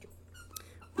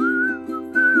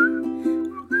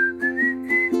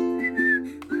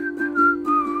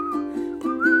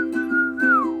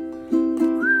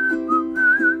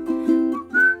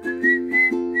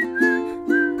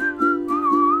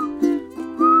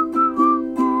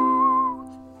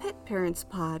Parents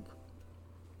Pod.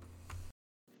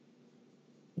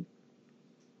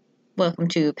 Welcome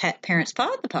to Pet Parents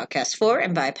Pod, the podcast for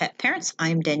and by pet parents.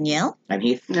 I'm Danielle. I'm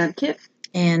Heath. And I'm Kip.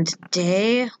 And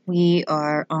today we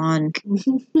are on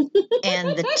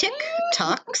and the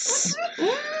TikToks.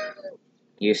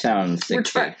 You sound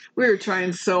 60. We were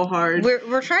trying so hard.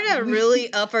 We're trying to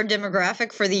really up our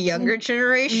demographic for the younger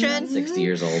generation. 60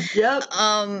 years old. Yep.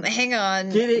 Hang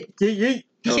on. Get it.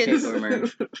 Okay, Kids, boomer.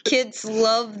 kids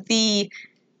love the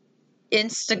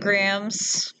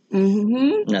Instagrams.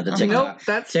 Mm-hmm. No, the TikTok. Nope,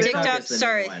 that's TikTok, is the new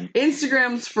sorry. one.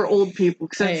 Instagram's for old people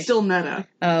because Hey. that's still meta.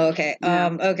 Oh, okay.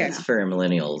 Yeah. Okay. It's for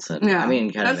millennials. And, Yeah. I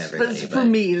mean, kind of That's everybody. for But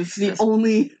me. It's the that's-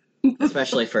 only.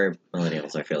 especially for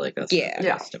millennials, I feel like that's Yeah. the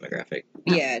best demographic.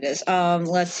 Yeah, it is.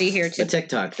 Let's see here. But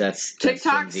TikTok, that's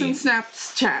TikToks Gen and Z.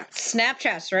 Snapchats.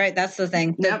 Snapchats, right? That's the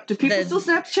thing. Yep. Do people still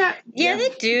Snapchat? Yeah, Yeah. they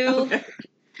do.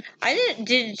 Okay.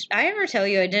 Did I ever tell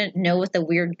you I didn't know what the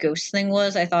weird ghost thing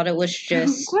was? I thought it was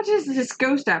just. What is this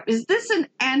ghost app? Is this an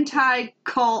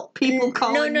anti-cult people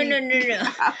calling No. me?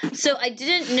 So I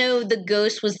didn't know the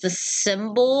ghost was the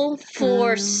symbol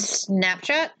for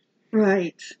Snapchat.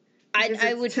 Right. I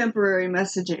Because would. it's temporary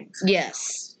messaging.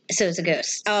 Yes. So it's a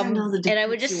ghost. Send all the And I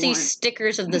would dick just pics see you want.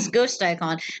 stickers of this ghost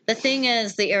icon. The thing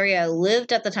is, the area I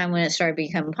lived at the time when it started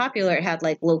becoming popular, it had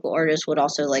like local artists would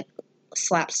also like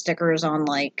slap stickers on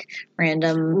like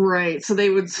random. Right. So they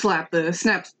would slap the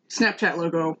Snapchat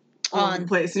logo all over On- the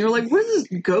place, and you're like, "What is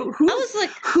this goat? I was like,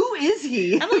 Who is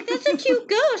he?" I'm like, that's a cute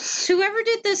ghost. Whoever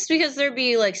did this, because there'd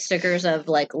be like stickers of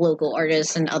like local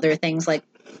artists and other things like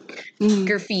Mm.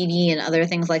 graffiti and other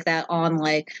things like that on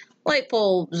like light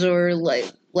bulbs or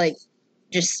like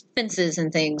just fences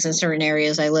and things in certain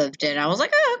areas I lived in. I was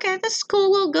like, oh, okay, that's a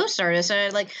cool little ghost artist.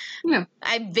 And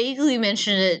I vaguely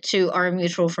mentioned it to our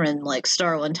mutual friend like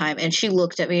Star one time, and she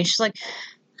looked at me and she's like,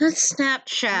 that's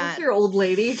Snapchat. What's your old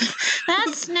lady?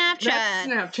 That's Snapchat. That's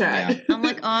Snapchat. Yeah. I'm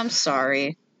like, oh, I'm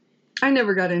sorry. I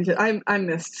never got into. I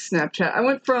missed Snapchat. I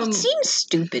went from It seems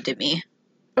stupid to me.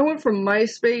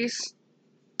 MySpace.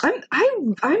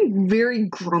 I'm very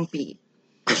grumpy.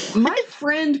 My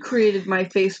friend created my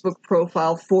Facebook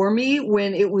profile for me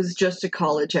when it was just a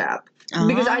college app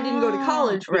because I didn't go to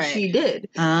college, but right. she did.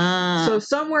 Ah. So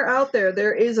somewhere out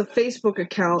there is a Facebook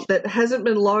account that hasn't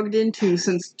been logged into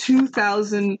since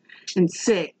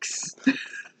 2006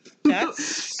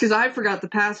 That's because I forgot the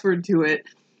password to it.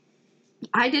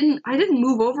 I didn't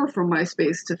move over from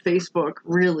MySpace to Facebook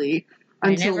really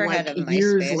I until never like had a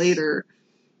years MySpace. later.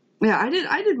 Yeah, I did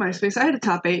MySpace. I had a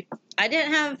top 8. I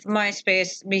didn't have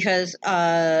MySpace because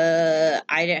I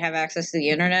didn't have access to the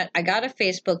internet. I got a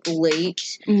Facebook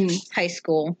late high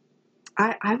school.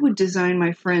 I would design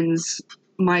my friends'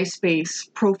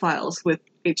 MySpace profiles with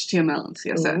HTML and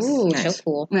CSS. Ooh, Nice. so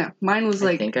cool. Yeah, mine was I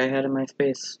like think I had a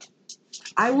MySpace.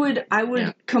 I would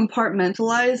Yeah.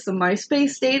 compartmentalize the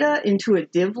MySpace data into a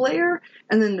div layer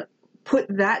and then put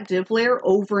that div layer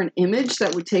over an image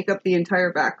that would take up the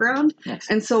entire background. Nice.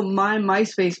 And so my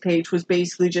MySpace page was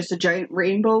basically just a giant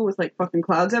rainbow with like fucking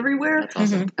clouds everywhere. That's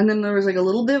awesome. And then there was like a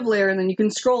little div layer, and then you can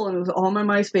scroll, and it was all my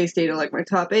MySpace data, like my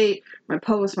top 8, my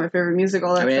posts, my favorite music,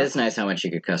 all that I mean, stuff. it's nice how much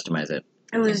you could customize it.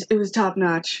 It was top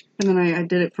notch. And then I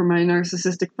did it for my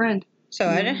narcissistic friend. So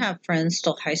I didn't have friends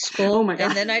till high school. Oh my God.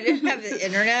 And then I didn't have the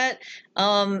internet.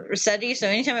 Rossetti, so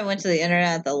anytime I went to the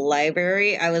internet at the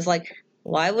library, I was like,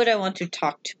 why would I want to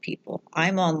talk to people?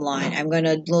 I'm online. I'm going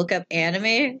to look up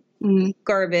anime Mhm.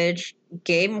 garbage,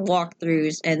 game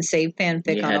walkthroughs, and save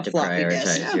fanfic You on a had to floppy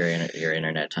prioritize disk. your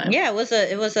internet time. Yeah, and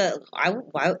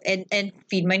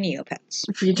feed my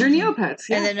Neopets. Feed your Neopets,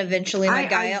 yeah. And then eventually my I-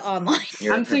 Gaia Online.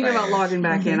 You're I'm a thinking about provider. logging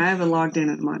back in. I haven't logged in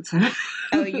in months.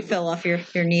 Oh, you fell off your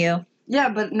Neo. Yeah,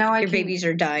 but now I Your can, babies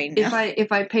are dying now.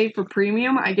 if I pay for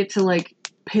premium, I get to like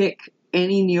pick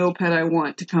any Neopet I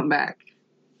want to come back.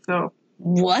 So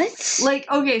What? like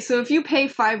okay, so if you pay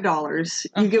 $5,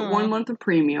 you get Uh-huh. 1 month of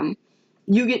premium.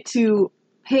 You get to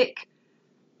pick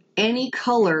any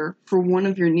color for one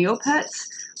of your Neopets,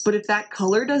 but if that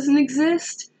color doesn't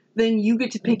exist, then you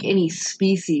get to pick any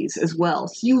species as well.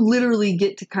 So you literally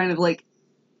get to kind of like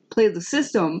play the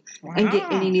system and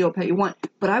get any Neopet you want.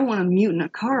 But I want a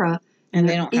mutant Akara, And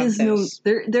they there don't have is those.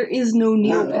 there is no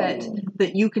Neopet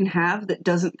that you can have that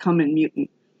doesn't come in mutant.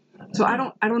 So I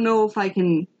don't know if I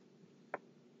can.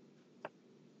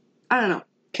 I don't know.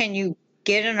 Can you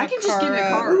get an I can just get an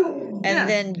Akara and Yeah.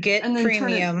 then get and then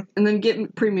premium? and then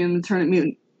get premium and turn it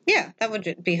mutant. Yeah, that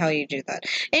would be how you do that.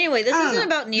 Anyway, this I don't isn't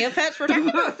know. about Neopets. We're talking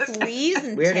about fleas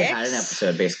and We already ticks. had an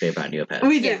episode basically about Neopets.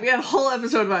 We did. Yeah. We had a whole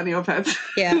episode about Neopets.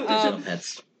 Yeah. Digital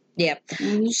pets. Yeah.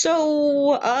 Mhm.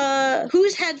 So,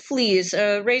 who's had fleas?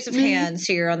 Raise of Me. hands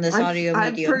here on this audio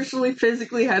I've medium. personally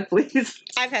physically had fleas.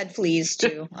 I've had fleas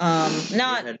too.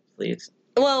 Not Please.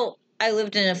 well. I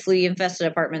lived in a flea-infested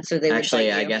apartment, so they Actually,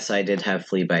 would bite I you. guess I did have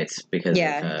flea bites because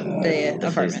Yeah, of the fleas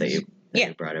apartments. that you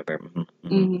Yeah. brought over.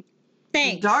 Mm-hmm.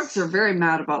 Thanks. Dogs are very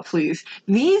mad about fleas.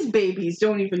 These babies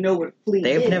don't even know what a flea is.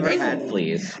 They've never had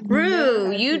fleas. Rue,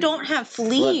 Never had you fleas. don't have Look,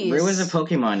 fleas. Rue is a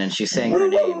Pokemon and she's saying her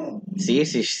name. See,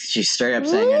 she's straight up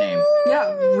saying her name.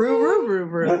 Yeah, Rue. Oh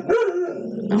my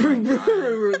God.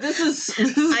 Rue. This is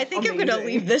I think I'm gonna amazing.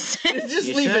 leave this in. Just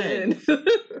You leave it in.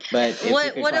 But if What-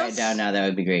 you could what quiet else? down now, that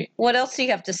would be great. What else do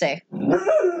you have to say?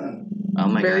 Oh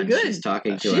my Very God, good. she's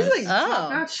talking to She's us. like, Oh.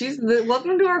 top notch.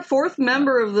 Welcome to our fourth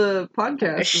member of the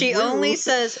podcast. She Rue. only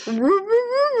says.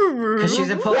 Because she's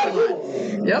a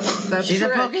Pokemon. Yep, that's She's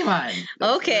correct. a Pokemon.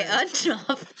 Okay,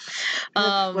 enough.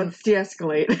 Let's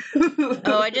de-escalate.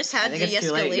 Oh, I just had I think it's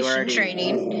too late. You de-escalation already-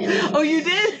 training. Oh, you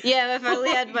did? Yeah, I finally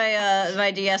had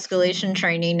my de-escalation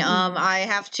training. I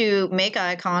have to make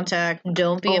eye contact.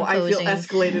 Don't be Oh, I feel imposing.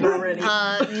 escalated already.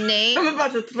 Name. I'm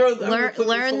about to throw them.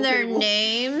 Learn their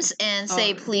names and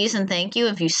say Oh. please and thank you.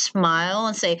 If you smile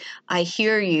and say I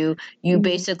hear you, you Mhm.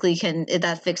 basically can.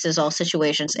 That fixes all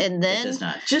situations. And It then, does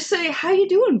not. Just say, how you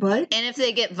doing, bud? and if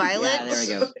they get violent, Yeah, there we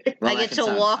go. Well, I that get could to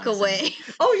sound walk fun, so- away.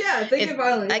 Oh, yeah, think If of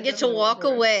violence. I get to walk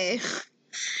away.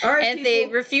 All right, And if they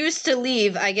people. refuse to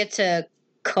leave, I get to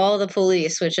call the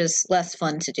police, which is less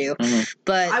fun to do. Mhm.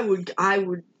 But I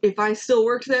would, if I still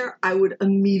worked there, I would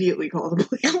immediately call the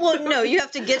police. well, no, you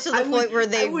have to get to the I point would- where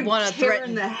they I would want to Karen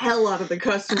threaten. the hell out of the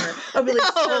customer. I'll be like,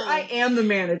 No. sir, I am the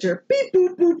manager. Beep,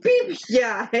 boop, boop, beep.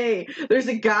 Yeah, hey, there's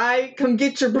a guy. Come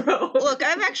get your bro. Look,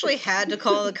 I've actually had to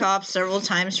call the cops several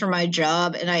times for my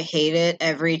job, and I hate it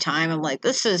every time. I'm like,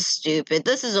 this is stupid.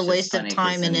 This is a It's waste of funny 'cause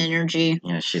time and then- energy.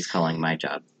 Yeah, she's calling my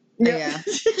job. Yeah.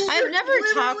 I've never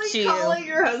talked Literally to you. calling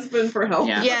your husband for help.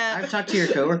 Yeah. Yeah. I've talked to your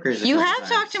coworkers. You have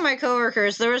talked to my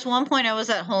coworkers. There was one point I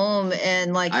was at home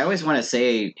and like I always want to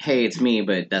say, "Hey, it's me,"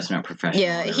 but that's not professional.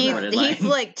 yeah, or he recorded line.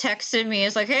 like texted me.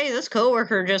 It's like, hey, this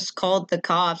coworker just called the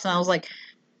cops, and I was like,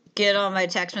 get on my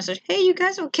text message. Hey, you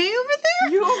guys okay over there?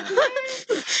 You okay?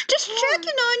 Just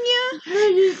checking on you.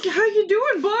 Hey, how you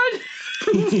doing, bud?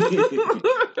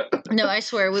 No, I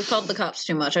swear we've called the cops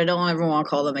too much. I don't ever want to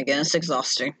call them again. It's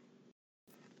exhausting.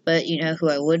 But you know who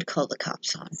I would call the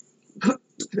cops on?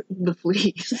 The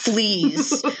fleas.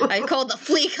 Fleas. I called the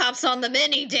flea cops on them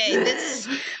any day. This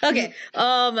is okay.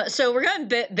 So we're gonna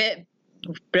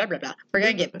blah blah blah. We're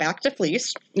gonna get back to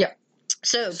fleas. Yeah.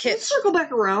 So, Let's Kit, circle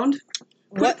back around.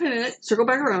 Put what? a pin in it. Circle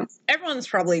back around. Everyone's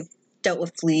probably dealt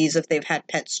with fleas if they've had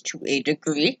pets to a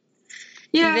degree.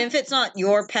 Yeah. Even if it's not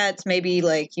your pets, maybe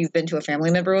like you've been to a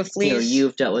family member with fleas.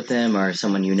 You've dealt with them, or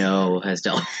someone you know has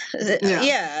dealt.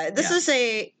 Yeah. This Yeah. is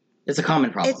a. It's a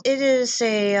common problem. It is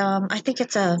a. I think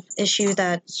it's a issue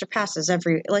that surpasses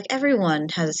everyone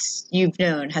you've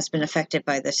known has been affected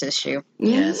by this issue.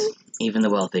 Yes, even the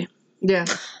wealthy. Yeah.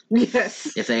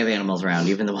 Yes. If they have animals around,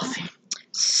 even the wealthy.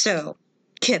 So,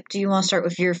 Kip, do you want to start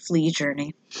with your flea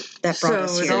journey that brought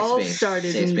us So it here? all Safe space.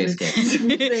 started Safe in space,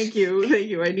 Thank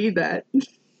you. I need that.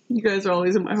 You guys are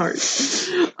always in my heart.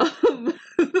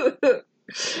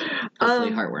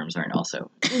 Hopefully, heartworms aren't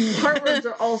also. Heartworms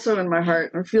are also in my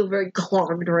heart. I feel very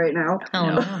clogged right now.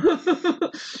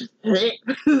 Oh no!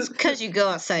 Because you go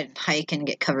outside and hike and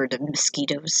get covered in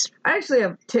mosquitoes. I actually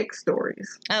have tick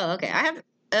stories. Oh, okay. I have.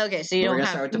 Okay, so you We're don't gonna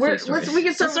have. start with the flea stories. We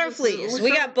can Let's start with fleas. let's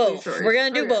We start got with flea both. stories. We're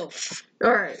gonna do Okay. both.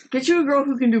 All right, get you a girl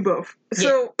who can do both.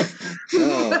 So,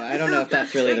 Oh, I don't know if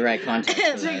that's really the right context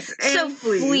for this. Ticks and So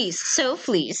fleas.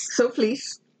 fleas. So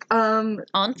fleas. On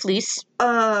fleas.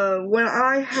 When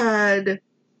I had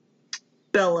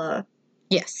Bella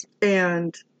Yes.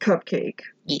 and Cupcake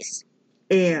Yes.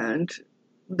 and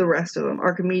the rest of them,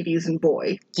 Archimedes and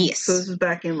Boy. Yes. So this was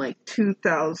back in like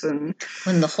 2000.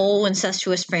 When the whole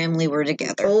incestuous family were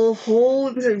together.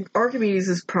 Archimedes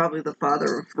is probably the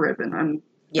father of Ribbon. I'm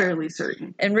Yeah. fairly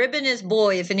certain. And Ribbon is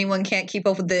boy, if anyone can't keep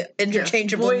up with the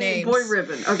interchangeable names. Boy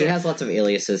Ribbon. He Okay. has lots of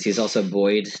aliases. He's also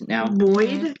Boyd now.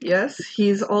 Boyd, yes.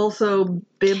 He's also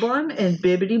Bibbon and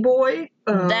Bibbidi Boy.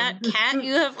 That cat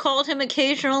you have called him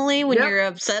occasionally when Yep. you're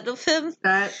upset of him.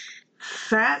 That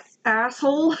fat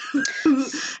asshole.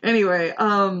 Anyway,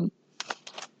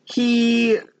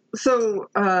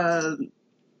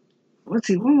 let's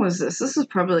see, when was this? This was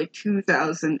probably like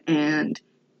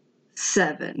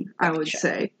 2007, I would Gotcha.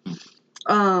 say.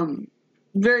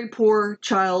 Very poor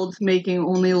child, making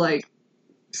only like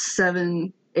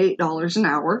 $7 $8 an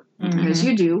hour, as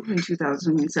you do in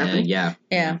 2007. Yeah.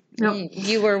 Yeah. Yep.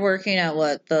 You were working at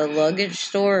what? The luggage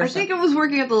store? Or I think I was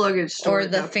working at the luggage store. or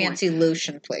at the that fancy point.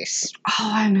 lotion place.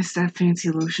 Oh, I missed that fancy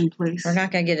lotion place. We're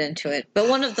not going to get into it, but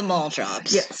one of the mall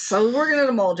jobs. Yes, I was working at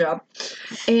a mall job,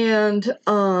 and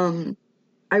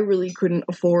I really couldn't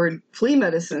afford flea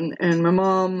medicine, and my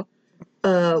mom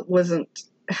wasn't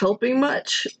helping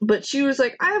much, but she was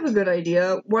like, I have a good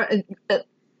idea. What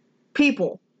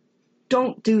people,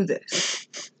 don't do this.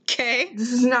 Okay.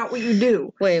 This is not what you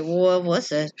do. Wait, what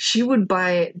was it? She would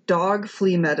buy dog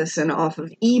flea medicine off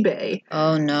of eBay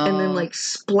Oh, no. and then, like,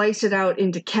 splice it out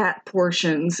into cat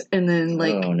portions and then,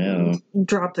 like, Oh no.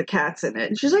 drop the cats in it.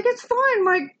 And she's like, it's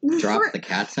fine. Drop the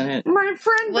cats in it. My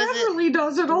friend Was it- Beverly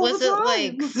does it all was the time.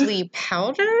 it like flea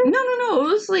powder? No. It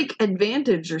was like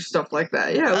Advantage or stuff like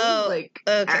that. Yeah, it was like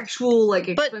okay. actual, like,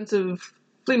 But- expensive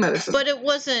flea medicine. But it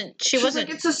wasn't. She wasn't.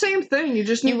 like, it's the same thing. You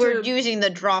just need You were to. using the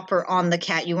dropper on the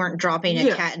cat. You weren't dropping a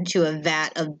Yeah. cat into a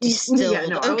vat of distilled. Yeah,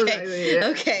 no, I was- okay. yeah.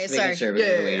 Okay. Just Sorry. making sure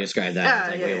because the way you described that. I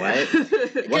was like, wait, what?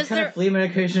 What Because kind of flea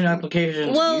medication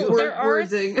applications Well, do you there are-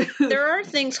 Wording. There are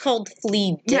things called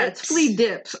flea dips. Yeah, it's flea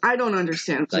dips. I don't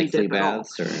understand flea like flea dip at all.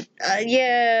 baths or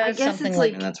Yeah, I guess something it's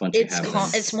like. and that's once you It's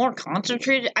have it's more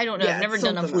concentrated. I don't know. Yeah, I've never it's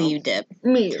done a something flea else. dip.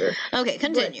 Me either. Okay,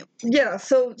 continue. Yeah,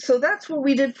 so that's what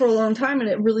we did for a long time, and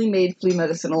it really made flea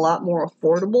medicine a lot more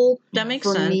affordable That makes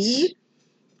for sense. me.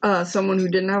 Someone who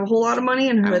didn't have a whole lot of money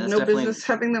and who I mean, had that's no definitely- business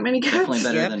having that many cats. definitely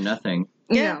better Yep. than nothing.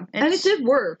 Yeah, and it it's- did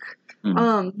work.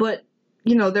 Mhm. But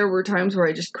you know, there were times where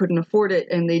I just couldn't afford it,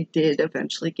 and they did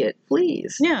eventually get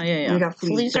fleas. Yeah. They got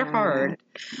Fleas are bad. hard.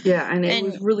 Yeah, and it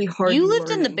And was really hard. You lived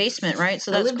in the learning. basement, right?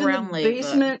 So I that's lived ground in the level.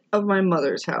 basement of my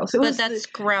mother's house. It But was that's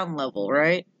ground level,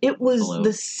 right? it was Below.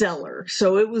 the cellar,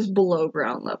 so it was below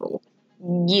ground level.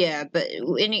 Yeah, but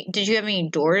did you have any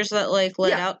doors that like led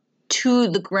Yeah. out to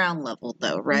the ground level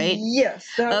though, right? Yes.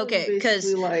 That Okay, was 'cause-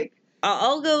 basically like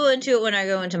I'll go into it when I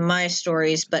go into my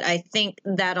stories, but I think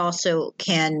that also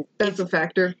can. that's a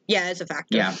factor. Yeah, it's a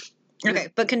factor. Yeah, Okay,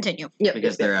 but continue. Yeah,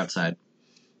 because they're outside.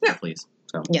 Yeah. Please.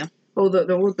 So Oh,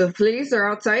 the fleas are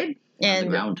outside. on the And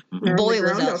ground. Mhm. They're on Boy the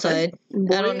was ground outside.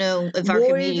 Boy, I don't know if Boyd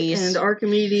Archimedes. and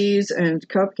Archimedes and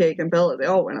Cupcake and Bella, they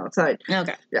all went outside.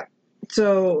 Okay.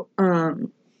 So,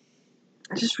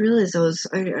 I just realized I was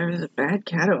a bad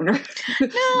cat owner.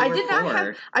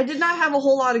 I did not have a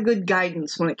whole lot of good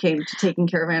guidance when it came to taking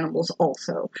care of animals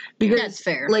also. Because That's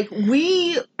fair. like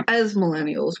we as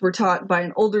millennials were taught by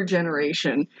an older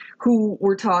generation who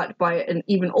were taught by an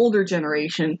even older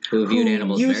generation Who viewed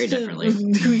animals used very to- differently.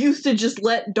 who used to just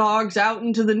let dogs out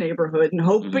into the neighborhood and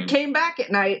hope it Mhm. came back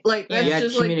at night. Like Yeah. that's You had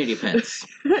just community pets,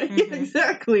 like yeah,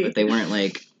 exactly. but they weren't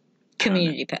like.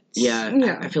 Community pets. Yeah,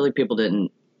 Yeah. I feel like people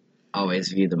didn't always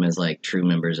view them as like true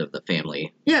members of the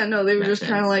family, Yeah, no, they were Back just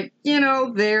then. kind of like,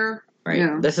 there. right?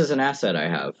 Yeah. This is an asset I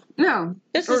have. No,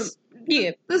 This Or- is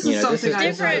yeah. this You is know, this something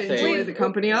is I different. enjoy the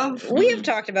company of. We have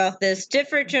talked about this.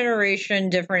 Different generation,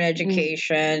 different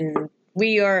education.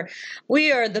 We are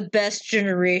the best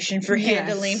generation for Yes.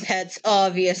 handling pets.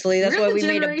 Obviously, that's We're why the we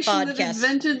made a generation that podcast.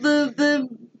 invented the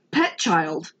pet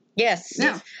child. Yes.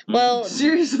 Yeah. Well,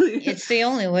 Seriously. it's the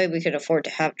only way we could afford to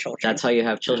have children. That's how you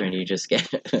have children. You just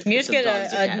get You just some get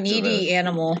dogs or a cats or needy both.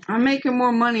 animal. I'm making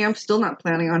more money. I'm still not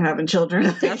planning on having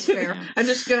children. That's fair. I'm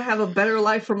just gonna have a better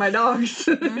life for my dogs.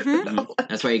 Mhm.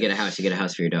 That's why you get a house. You get a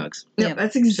house for your dogs. Yep, Yeah.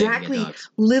 that's So you can exactly, get dogs.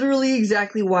 literally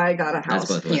exactly why I got a That's house.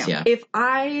 both of us. Yeah. If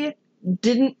I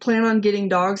didn't plan on getting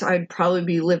dogs, I'd probably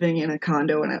be living in a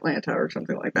condo in Atlanta or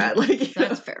something like that. Like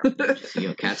That's fair. You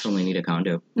know, cats only need a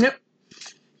condo.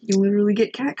 You literally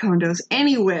get cat condos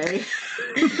anyway.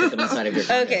 Put them inside of your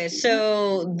condo. Okay,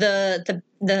 so the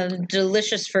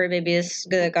delicious fur babies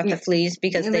got the Yeah. fleas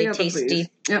because And they got the tasty. fleas.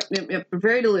 Yep.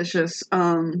 Very delicious.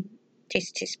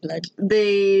 Tasty blood.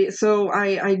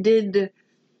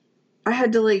 I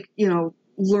had to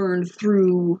learn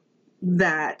through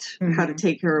that how to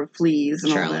take care of fleas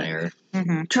and Trial all and that. error.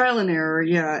 Mm-hmm. Trial and error,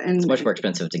 yeah. And It's much more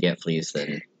expensive to get fleas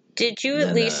than. Did you Than,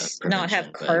 at least not have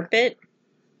prevention, but- carpet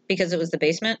because it was the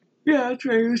basement? yeah, that's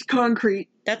right. It was concrete.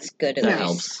 That's good. At That least.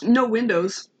 helps. No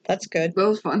windows. That's good. That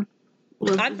was fun.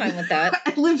 I'm fine with that.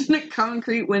 I lived in a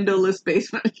concrete windowless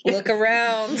basement. Look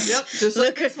around. Yep, just Look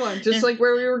like this one, just like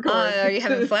where we were going. Are you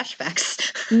having flashbacks?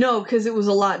 No, because it was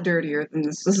a lot dirtier than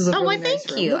this. This is a Oh, really why, nice thank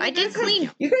room. you. Look, I you did guys have-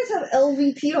 clean. You guys have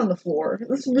LVT on the floor.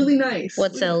 That's really nice.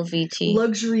 What's LVT?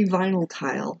 Luxury vinyl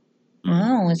tile.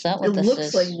 Oh, is that what It this looks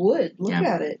is? like wood. Look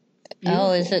Yeah. at it.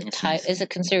 Oh, is it It's tile? nice. Is it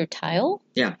considered tile?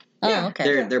 Yeah. Oh, Yeah.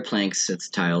 okay. They're planks. It's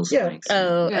tiles. Yeah. Planks.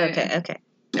 Oh, Yeah, okay, okay.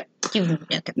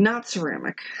 Okay. Not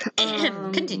ceramic.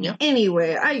 Continue.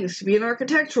 Anyway, I used to be an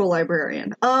architectural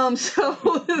librarian. So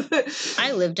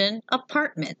I lived in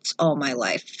apartments all my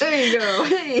life. there you go.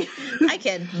 Hey. I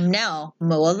can now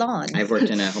mow a lawn. I've worked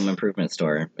in a home improvement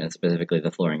store, and specifically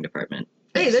the flooring department.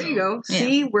 Hey, there you go. Yeah.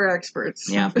 See, we're experts.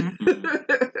 Yeah.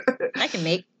 I can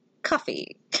make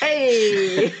coffee.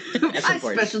 Hey, That's my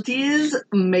important. specialty is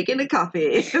making a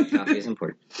coffee. Coffee is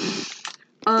important.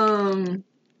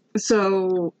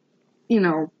 So,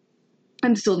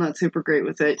 I'm still not super great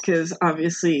with it because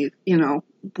obviously,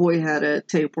 boy had a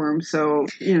tapeworm, so,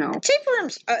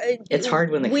 Tapeworms. It's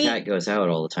hard when the cat goes out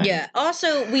all the time. Yeah.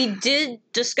 Also, we did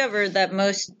discover that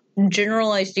most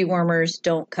generalized dewormers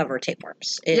don't cover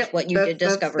tapeworms. Is what you did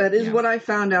discover. That is what I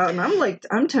found out, and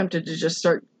I'm tempted to just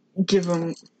start give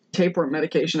them tapeworm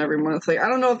medication every month. Like, I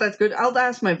don't know if that's good. I'll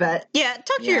ask my vet. Yeah,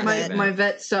 talk to your vet. My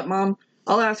vet stepmom.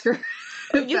 I'll ask her.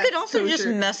 You could also just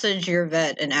message your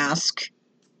vet and ask.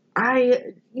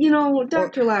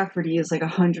 Dr. Lafferty is like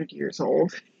 100 years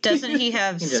old. Doesn't he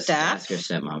have You can just staff? ask your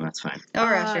stepmom. That's fine. Or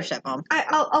ask your stepmom.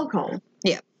 I'll call him.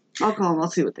 Yeah. I'll call him. I'll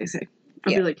see what they say.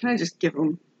 I'll Yeah. be like, can I just give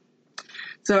them?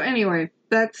 So anyway,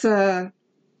 that's your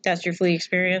flea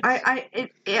experience.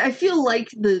 I feel like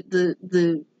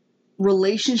the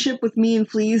relationship with me and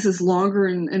fleas is longer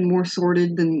and more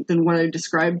sorted than what I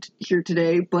described here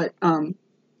today. But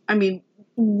I mean,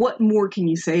 what more can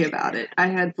you say about it? I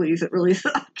had fleas. It really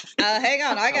sucked. Hang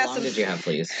on, I How got long some. did you have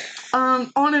fleas?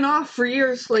 On and off for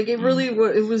years. Like it really,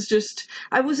 it was just.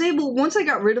 I was able once I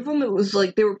got rid of them. It was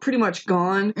like they were pretty much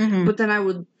gone. Mhm. But then I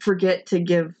would forget to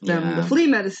give them the flea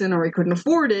medicine, or I couldn't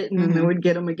afford it, and then I would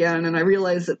get them again. And I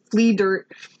realized that flea dirt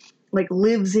like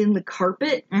lives in the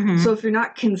carpet. Mhm. So if you're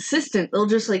not consistent, they'll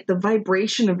just like the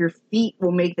vibration of your feet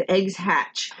will make the eggs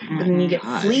hatch, and then you get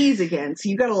God. fleas again. So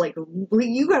you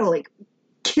gotta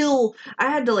kill. I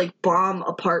had to like bomb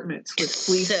apartments with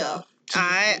flea So, stuff.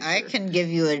 I can give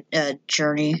you a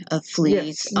journey of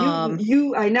fleas. Yes,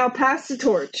 I now pass the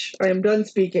torch. I am done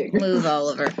speaking. Move,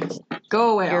 Oliver.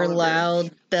 Go away. Your Oliver.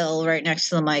 loud bell right next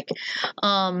to the mic.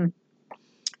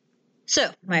 So,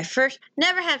 my first,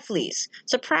 never had fleas.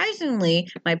 Surprisingly,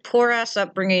 my poor ass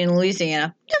upbringing in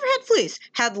Louisiana, never had fleas.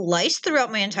 Had lice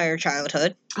throughout my entire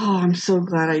childhood. Oh, I'm so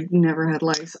glad I never had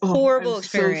lice. Oh, Horrible I'm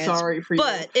experience. So sorry for you.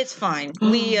 But it's fine.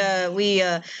 We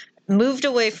moved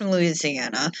away from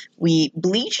Louisiana. We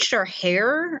bleached our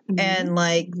hair, and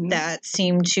that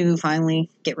seemed to finally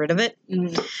get rid of it.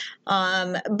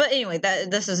 But anyway,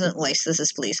 this isn't lice. This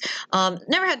is fleas.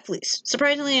 Never had fleas.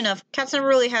 Surprisingly enough, cats never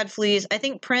really had fleas. I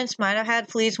think Prince might have had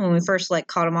fleas when we first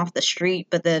caught him off the street,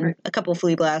 but then a couple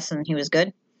flea blasts and he was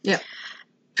good. Yeah.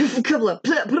 A couple of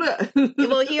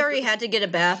Well, he already had to get a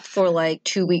bath for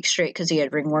 2 weeks straight because he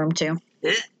had ringworm too.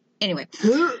 Anyway.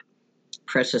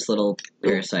 Precious little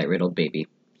parasite-riddled baby.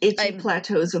 Itchy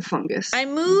plateaus of fungus. I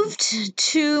moved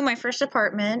to my first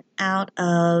apartment out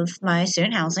of my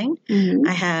student housing. Mm-hmm.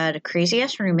 I had a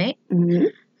crazy-ass roommate Mm-hmm.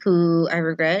 who I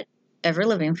regret ever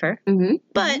living for. Mm-hmm.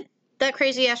 But that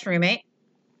crazy-ass roommate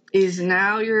is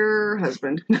now your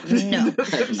husband. No.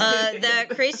 That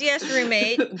crazy-ass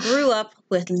roommate grew up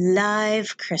with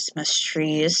live Christmas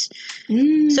trees.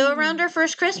 So around our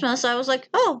first Christmas, I was like,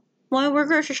 oh, while we're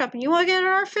grocery shopping, you want to get an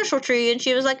artificial tree? And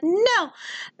she was like, no.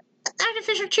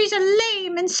 Artificial trees are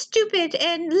lame and stupid,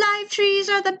 and live trees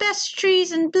are the best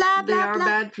trees, and blah, blah, blah. They are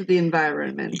bad for the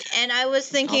environment. And I was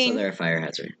thinking... Also, they're a fire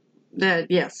hazard.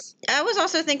 Yes. I was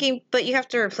also thinking, but you have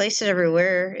to replace it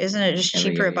everywhere. Isn't it just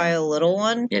cheaper to buy a little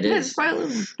one? It Yeah, is. just buy a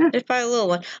little. Just buy a little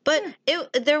one. But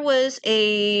there was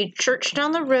a church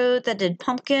down the road that did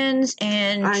pumpkins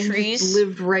and I trees.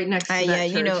 lived right next to that yeah,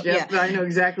 church. you know, Yep, I know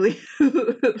exactly.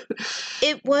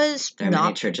 It was There are not...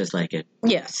 many churches like it.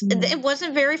 Yes. It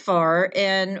wasn't very far,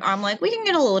 and I'm like, we can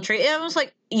get a little tree. And I was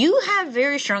like, you have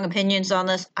very strong opinions on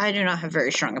this. I do not have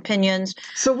very strong opinions.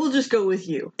 So we'll just go with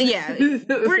you. Yeah.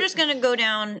 We're just going to go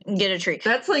down and get a tree.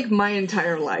 That's like my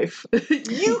entire life.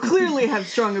 You clearly have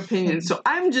strong opinions, so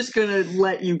I'm just going to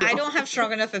let you go. I don't have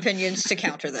strong enough opinions to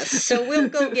counter this. So we'll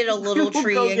go get a little We'll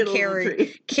tree go and get a little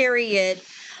tree. carry it.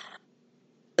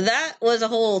 That was a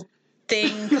whole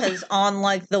thing because on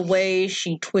the way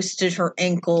she twisted her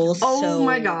ankle. Oh so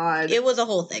my God. It was a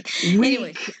whole thing. Weak.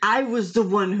 Anyway, I was the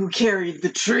one who carried the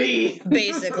tree.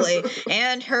 basically,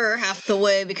 and her half the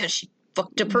way because she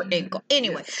fucked up her ankle.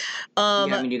 Anyway, Yeah,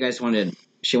 I mean, you guys wanted...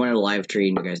 She wanted a live tree,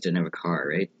 and you guys didn't have a car,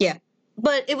 right? yeah.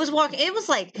 But it was walking. It was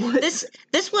What?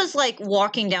 this was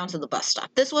walking down to the bus stop.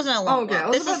 This wasn't a long Okay, I walk.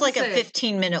 was This is about to a say.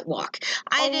 15-minute walk.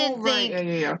 I didn't think.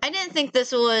 Yeah. I didn't think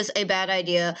this was a bad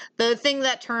idea. The thing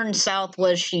that turned south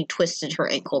was she twisted her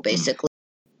ankle, basically.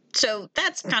 So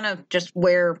that's kind of just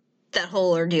where that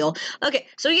whole ordeal. Okay,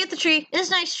 so we get the tree. It's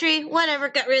a nice tree. Whatever.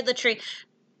 Got rid of the tree.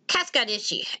 Cats got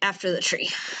itchy after the tree.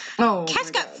 Oh, Cats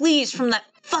my got God. fleas from that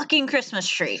fucking Christmas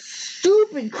tree.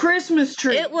 Stupid Christmas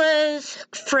tree. It was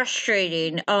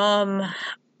frustrating.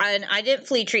 And I didn't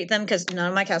flea treat them because none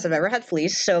of my cats have ever had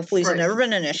fleas, so fleas have Right. never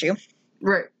been an issue.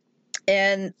 Right.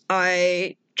 And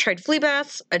I tried flea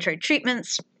baths, I tried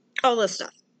treatments, all this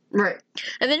stuff. Right.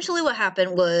 Eventually, what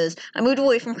happened was I moved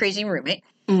away from crazy roommate.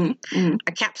 Mm-hmm. Mm-hmm.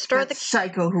 I kept started That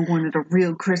psycho who wanted a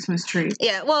real Christmas tree.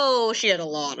 Yeah, well, she had a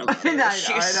lot of I know,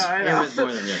 issues. I It know. was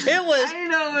more than just. It was I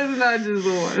know it's not just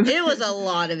the one. it was a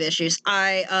lot of issues.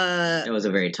 It was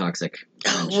a very toxic.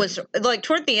 Was like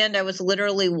toward the end I was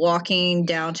literally walking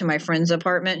down to my friend's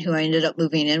apartment who I ended up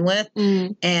moving in with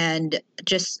Mm. and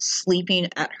just sleeping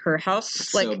at her house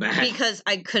So bad. because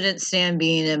I couldn't stand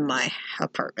being in my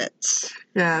apartment.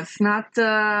 Yeah, it's not.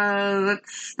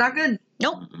 That's not good.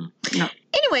 Nope. Mm-mm.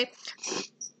 Anyway,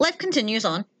 life continues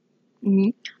on. Mm-hmm.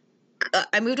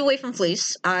 I moved away from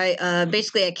fleas. I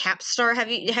basically a Capstar. Have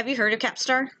you heard of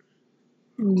Capstar?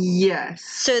 Yes.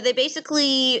 So they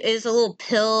basically is a little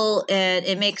pill and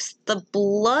it makes the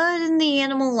blood in the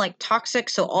animal like toxic,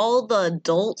 so all the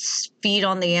adults feed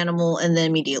on the animal and then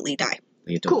immediately die.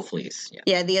 The adult Cool. fleas. Yeah.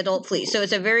 Yeah, the adult flea. So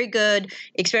it's a very good,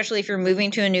 especially if you're moving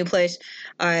to a new place.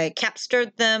 I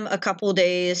Capstarred them a couple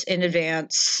days in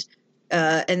advance,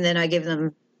 and then I give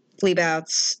them flea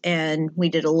baths, and we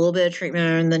did a little bit of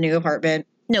treatment in the new apartment.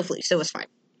 No fleas, so it was fine.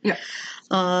 Yeah.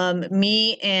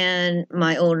 Me and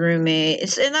my old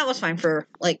roommate, and that was fine for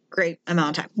like great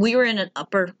amount of time. We were in an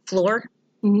upper floor,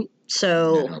 Mhm.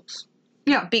 so That helps.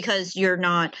 Yeah. because you're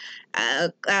not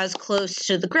as close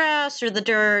to the grass or the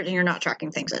dirt, and you're not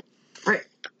tracking things in. Right.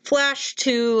 Flash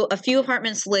to a few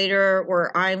apartments later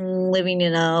where I'm living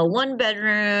in a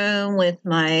 1-bedroom with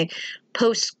my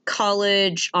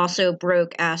post-college, also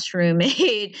broke-ass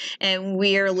roommate, and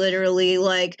we are literally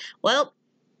like, well,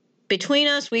 between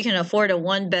us, we can afford a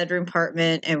 1-bedroom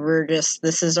apartment, and we're just,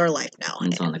 this is our life now.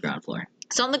 It's on the ground floor.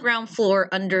 It's on the ground floor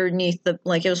underneath it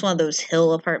was one of those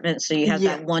hill apartments, so you have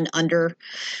Yeah. that one under.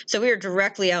 So we were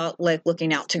directly out, like,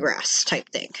 looking out to grass type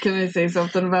thing. Can I say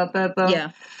something about that though?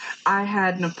 Yeah. I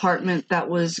had an apartment that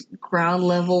was ground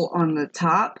level on the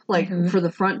top, like Mhm. for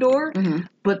the front door, Mm-hmm.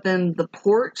 but then the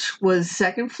porch was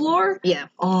second floor. Yeah.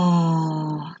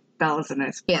 Oh, that was a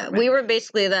nice Yeah. apartment. We were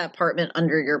basically that apartment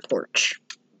under your porch.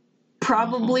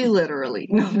 Probably literally.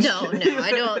 No, I'm just No, kidding.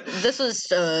 I don't. This was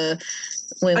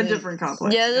when A we- different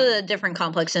complex. Yeah, this is a different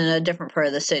complex in a different part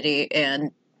of the city,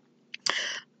 and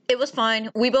it was fine.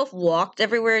 We both walked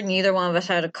everywhere. Neither one of us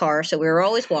had a car, so we were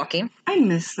always walking. I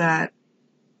miss that.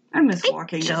 I miss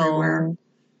walking everywhere. Don't.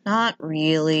 Not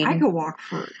really. I could walk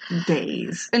for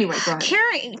days. Anyway, go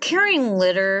ahead. Carrying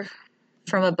litter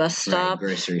from a bus Right, stop,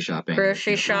 grocery shopping.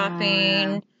 grocery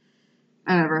shopping.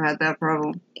 I never had that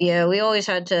problem. Yeah, we always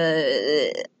had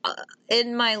to.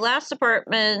 In my last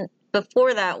apartment,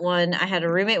 before that one, I had a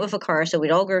roommate with a car, so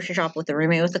we'd all grocery shop with the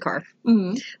roommate with the car.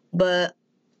 Mm-hmm. But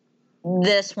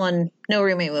this one, no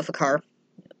roommate with a car,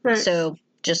 Right. so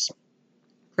just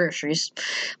groceries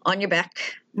on your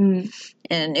back, Mm-hmm.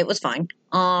 and it was fine.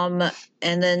 And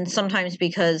then sometimes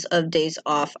because of days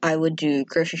off, I would do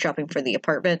grocery shopping for the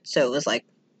apartment, so it was like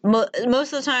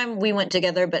most of the time we went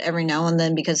together, but every now and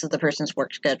then because of the person's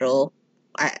work schedule,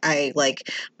 I like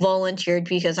volunteered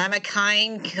because I'm a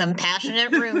kind,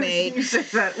 compassionate roommate. You said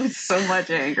that with so much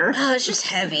anger. Oh, it's just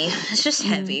heavy. It's just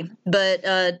heavy. But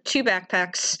 2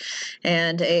 backpacks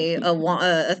and a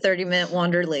 30-minute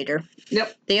wander later.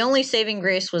 Yep. The only saving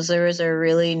grace was there was a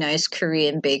really nice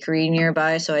Korean bakery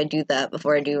nearby, so I do that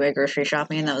before I do my grocery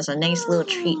shopping, and that was a nice little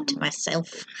treat to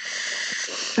myself.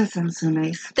 That sounds so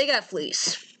nice. They got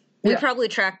fleas. We Yeah. probably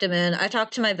tracked them in. I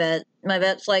talked to my vet. My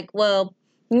vet's like, well,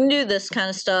 you can do this kind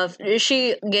of stuff.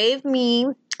 She gave me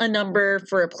a number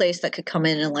for a place that could come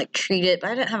in and like treat it,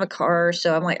 but I didn't have a car,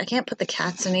 so I'm like, I can't put the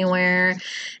cats anywhere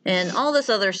and all this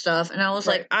other stuff. And I was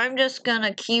Right. like, I'm just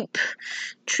gonna keep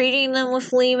treating them with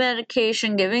flea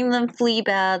medication, giving them flea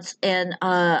baths, and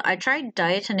I tried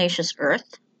diatomaceous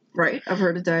earth. Right. I've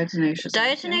heard of diatomaceous.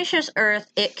 Diatomaceous earth,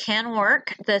 it can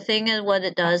work. The thing is, what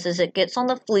it does is it gets on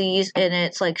the fleas and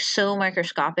it's like so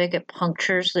microscopic, it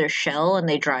punctures their shell and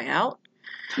they dry out.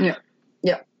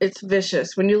 Yeah, it's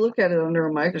vicious. When you look at it under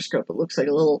a microscope, it looks like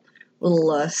a little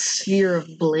sphere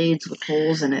of blades with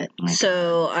holes in it.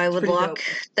 So I would pretty lock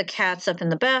the cats up in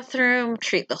the bathroom,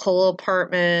 treat the whole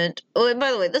apartment. Oh, and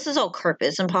by the way, this is all carpet.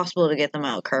 It's impossible to get them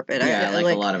out carpet. Yeah, I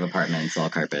like a lot of apartments, all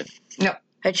carpet.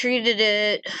 I treated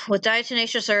it with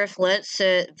diatomaceous earth, let it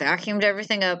sit, vacuumed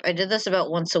everything up. I did this about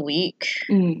once a week.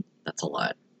 Mm. That's a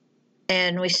lot.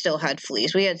 and we still had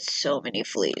fleas. We had so many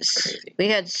fleas. Crazy. We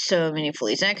had so many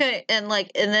fleas, and and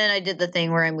then I did the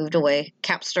thing where I moved away,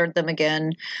 capstarred them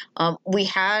again.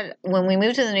 When we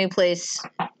moved to the new place,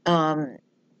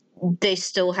 they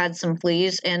still had some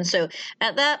fleas, and so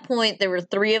at that point there were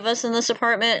 3 of us in this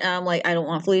apartment, and I'm like, I don't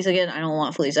want fleas again. I don't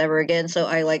want fleas ever again. So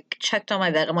I like checked on my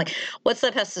bed. I'm like, what's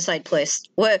the pesticide place?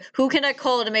 Who can I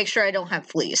call to make sure I don't have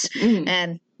fleas? Mhm.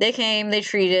 And they came, they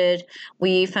treated.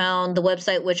 We found the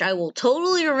website, which I will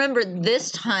totally remember this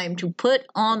time to put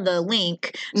on the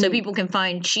link so Mhm. people can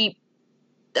find cheap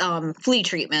flea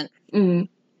treatment. Mhm.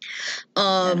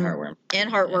 And heartworm.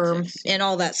 And heartworm That's and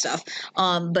all that stuff.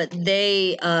 But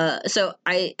they, so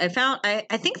I found,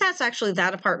 I think that's actually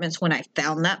that apartment's when I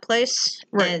found that place,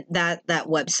 Right. and that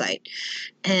website.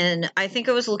 And I think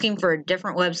I was looking for a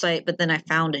different website, but then I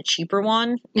found a cheaper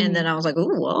one, and then I was like, oh,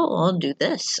 well, I'll do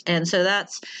this. And so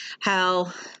that's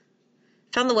how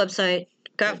found the website.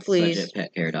 Got fleas.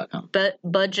 Budgetpetcare.com. But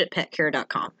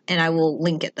budgetpetcare.com, and I will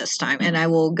link it this time, and I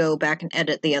will go back and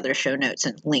edit the other show notes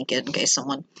and link it in case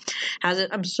someone has it.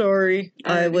 I'm sorry,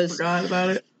 I forgot about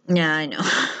it. Yeah, I know.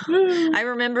 I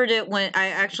remembered it when I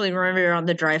actually remember it on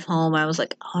the drive home. I was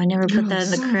like, oh, I never put that in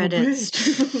the Son of a credits.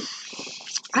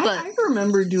 bitch. But- I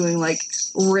remember doing like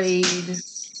Raid,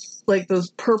 like those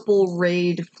purple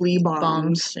Raid flea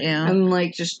bombs, Yeah. and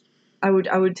like just I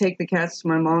would take the cats to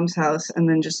my mom's house and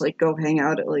then just like go hang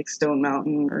out at like Stone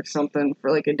Mountain or something for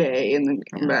like a day and then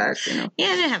come back. You know. Yeah,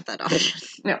 I didn't have that option.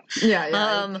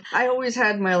 Yeah. I always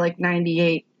had my like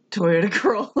 '98 Toyota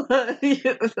Corolla.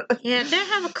 Yeah, I didn't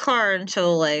have a car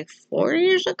until like 4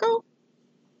 years ago.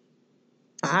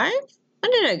 5?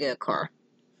 When did I get a car?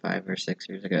 5 or 6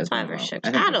 years ago. It's 5 been a or while. 6.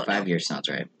 I think I don't 5 know. years sounds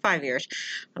right. 5 years.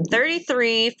 I'm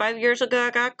 33. 5 years ago, I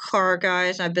got a car,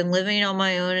 guys. I've been living on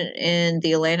my own in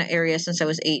the Atlanta area since I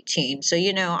was 18. So,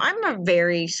 you know, I'm a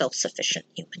very self-sufficient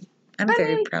human. I'm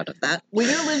very proud of that. When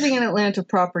you're living in Atlanta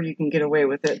proper, you can get away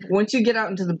with it. Once you get out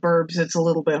into the burbs, it's a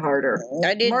little bit harder.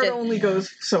 Marta only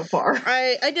goes so far.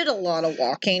 I did a lot of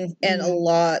walking and a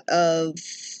lot of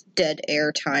dead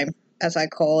air time, as I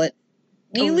call it.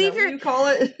 You call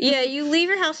it? Yeah, you leave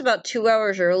your house about 2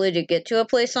 hours early to get to a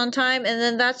place on time, and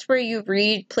then that's where you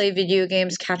read, play video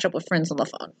games, catch up with friends on the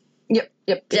phone.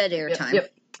 Yep. Dead air time.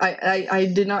 Yep. I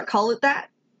did not call it that.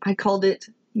 I called it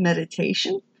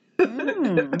meditation.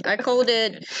 I called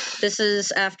it, this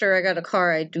is after I got a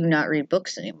car, I do not read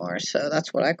books anymore, so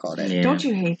that's what I called it. Yeah. Don't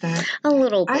you hate that? A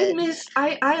little bit.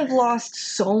 I have lost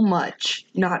so much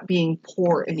not being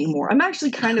poor anymore. I'm actually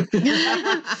kind of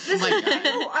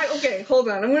okay, hold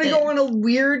on. I'm going to go on a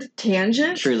weird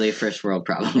tangent. Truly first world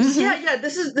problems. Yeah,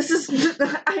 this is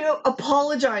I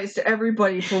apologize to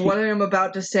everybody for what I am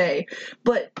about to say,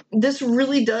 but this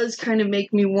really does kind of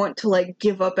make me want to like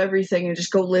give up everything and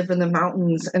just go live in the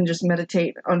mountains and just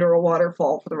meditate under a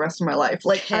waterfall for the rest of my life.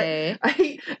 Like Okay.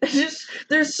 I just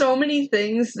there's so many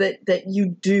things that you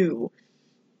do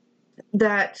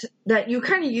that you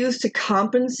kind of use to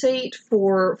compensate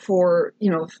for you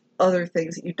know other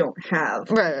things that you don't have.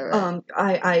 Right.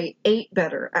 I ate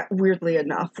better, weirdly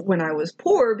enough, when I was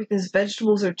poor because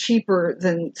vegetables are cheaper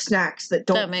than snacks that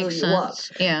don't That fill makes you up.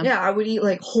 sense. Yeah. Yeah, I would eat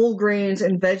like whole grains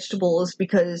and vegetables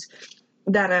because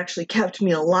that actually kept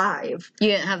me alive. You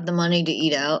didn't have the money to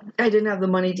eat out. I didn't have the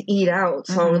money to eat out,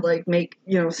 so I would like make,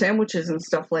 you know, sandwiches and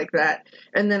stuff like that.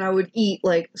 And then I would eat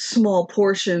like small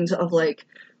portions of like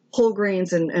whole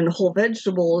grains and whole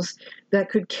vegetables that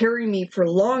could carry me for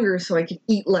longer so I could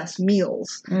eat less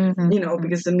meals, you know,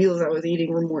 because the meals I was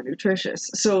eating were more nutritious.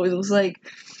 So it was like,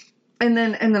 and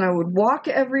then I would walk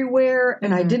everywhere,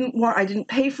 and I didn't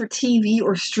pay for TV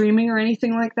or streaming or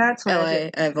anything like that.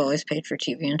 So I've always paid for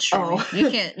TV and streaming. Oh.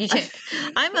 You can't.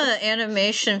 I'm an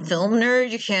animation film nerd.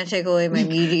 You can't take away my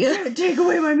media. Take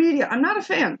away my media. I'm not a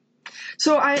fan.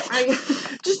 So I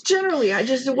just generally,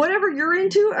 whatever you're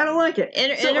into, I don't like it.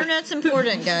 Internet's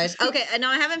important, guys. Okay, now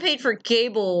I haven't paid for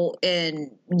cable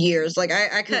in years. Like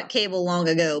I cut cable long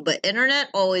ago, but internet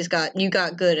always got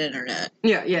good internet.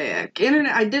 Yeah.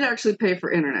 Internet. I did actually pay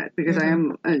for internet because I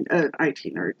am an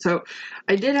IT nerd. So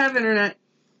I did have internet.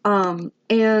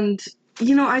 And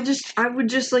you know, I would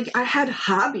just like I had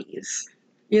hobbies.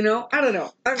 You know, I don't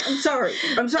know. I'm sorry.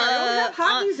 I don't have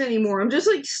hobbies anymore. I'm just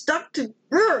like stuck to.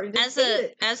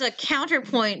 As a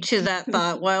counterpoint to that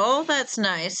thought, while all that's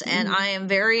nice, and I am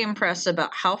very impressed about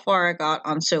how far I got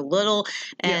on so little,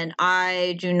 and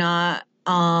I do not.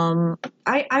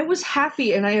 I was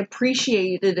happy and I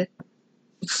appreciated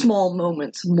small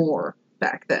moments more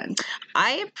back then.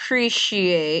 I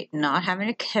appreciate not having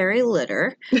to carry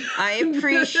litter. I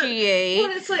appreciate.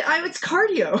 Well, it's like it's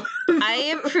cardio.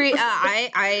 I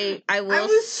will. I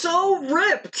was so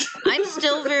ripped. I'm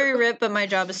still very ripped, but my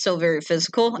job is still very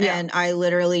physical, Yeah. and I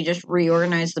literally just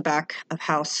reorganized the back of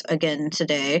house again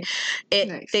today.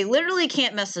 Nice. They literally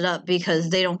can't mess it up because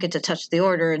they don't get to touch the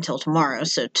order until tomorrow,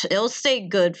 so it'll stay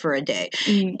good for a day.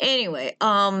 Mm. Anyway,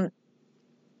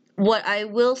 what I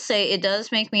will say, it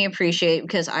does make me appreciate,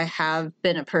 because I have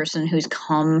been a person who's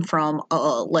come from,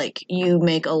 like, you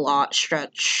make a lot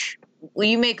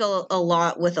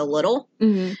with a little,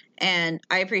 Mm-hmm. and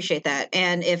I appreciate that.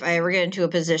 And if I ever get into a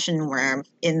position where I'm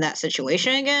in that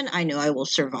situation again, I know I will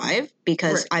survive,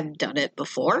 because Right. I've done it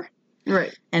before,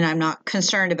 Right. and I'm not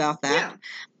concerned about that.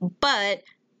 Yeah. But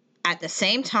at the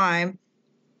same time,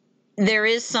 there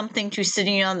is something to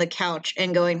sitting on the couch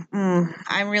and going,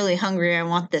 I'm really hungry. I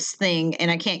want this thing, and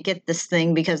I can't get this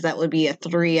thing because that would be a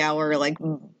 3-hour like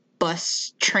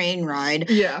bus train ride.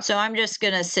 Yeah. So I'm just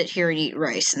gonna sit here and eat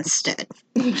rice instead.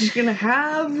 I'm just gonna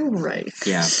have rice.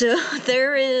 Yeah. So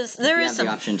there is You have some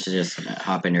the option to just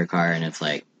hop in your car and it's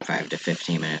like 5 to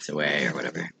 15 minutes away or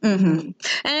whatever. Mm-hmm. And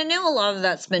I know a lot of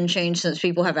that's been changed since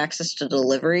people have access to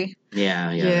delivery.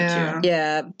 Yeah. Yeah. That too.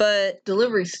 Yeah, but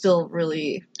Delivery's still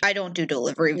really I don't do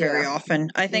delivery very often.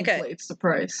 I think inflates the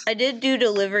price. I did do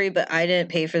delivery, but I didn't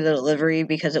pay for the delivery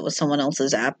because it was someone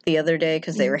else's app the other day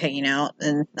because they were hanging out,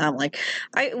 and I'm like,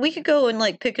 we could go and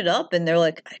like pick it up, and they're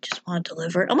like, I just want to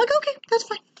deliver it. I'm like, okay, that's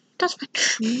fine.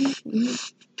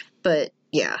 But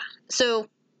yeah, so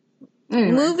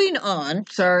Anyway, moving on.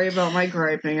 sorry about my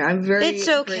griping. I'm very It's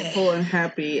okay. grateful and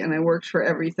happy, and I worked for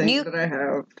everything that I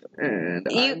have. And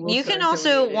You can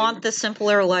also want the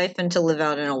simpler life and to live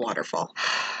out in a waterfall.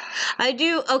 I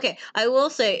do. Okay, I will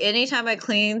say, anytime I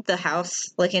clean the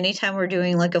house, like anytime we're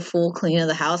doing like a full clean of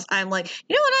the house, I'm like,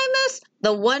 you know what I miss?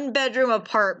 The 1-bedroom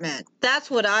apartment.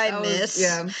 That's what I miss.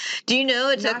 Yeah. Do you know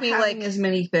it took Not me having like? as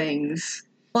many things.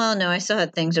 Well, no, I still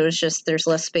had things. It was just there's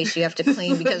less space you have to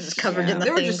clean because it's covered in the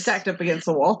they things. were just stacked up against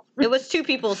the wall. It was 2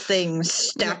 people's things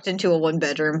stacked into a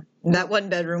 1-bedroom. That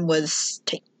 1-bedroom was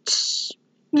tight.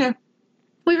 Yeah.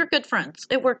 We were good friends.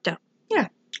 It worked out. Yeah.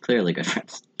 Clearly good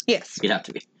friends. Yes. You'd have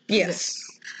to be. Yes.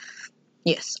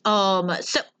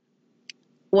 So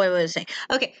what was I saying?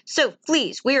 Okay, so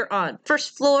fleas. We are on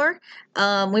first floor.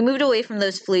 We moved away from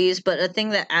those fleas, but a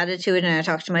thing that added to it, and I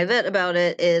talked to my vet about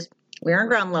it, is we're on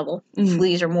ground level. Mhm.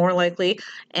 Fleas are more likely,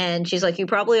 and she's like, you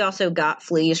probably also got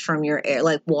fleas from your air,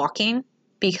 like walking,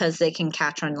 because they can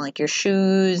catch on like your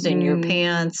shoes and your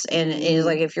pants, and it's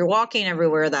like if you're walking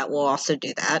everywhere, that will also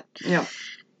do that. Yeah.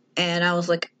 And I was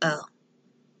like, oh.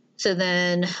 So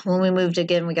then when we moved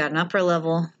again, we got an upper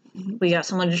level. We got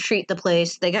someone to treat the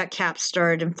place. They got caps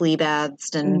starred and flea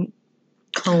baths and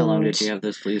combed. How long did you have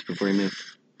those fleas before you moved?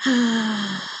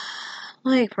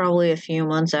 Like probably a few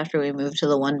months after we moved to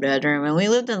the 1-bedroom. And we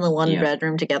lived in the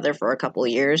 1-bedroom together for a couple of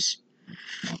years.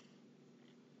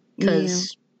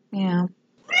 Because, yeah.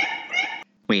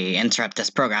 We interrupt this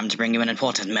program to bring you an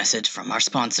important message from our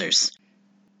sponsors.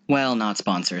 Well, not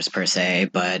sponsors per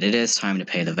se, but it is time to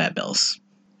pay the vet bills.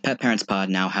 Pet Parents Pod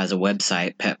now has a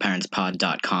website,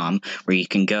 petparentspod.com, where you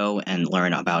can go and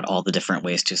learn about all the different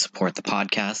ways to support the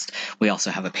podcast. We also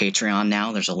have a Patreon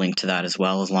now. There's a link to that as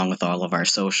well, along with all of our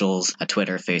socials,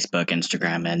 Twitter, Facebook,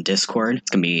 Instagram, and Discord. It's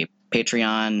going to be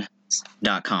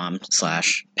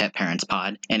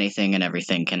patreon.com/petparentspod. Anything and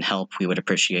everything can help. We would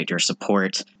appreciate your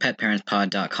support.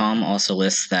 Petparentspod.com also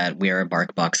lists that we are a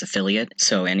BarkBox affiliate,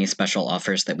 so any special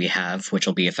offers that we have, which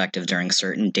will be effective during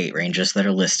certain date ranges that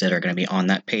are listed, are going to be on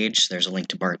that page. There's a link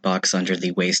to BarkBox under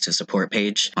the Ways to Support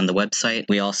page on the website.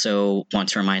 We also want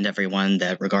to remind everyone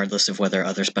that regardless of whether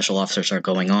other special offers are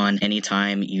going on,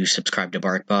 anytime you subscribe to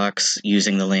BarkBox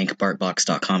using the link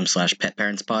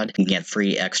barkbox.com/petparentspod, you can get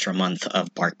free extra month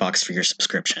of BarkBox for your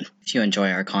subscription. If you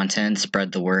enjoy our content,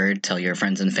 spread the word, tell your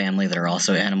friends and family that are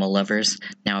also animal lovers.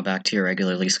 Now back to your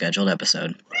regularly scheduled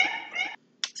episode.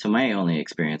 So my only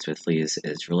experience with fleas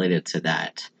is related to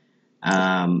that.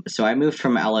 So I moved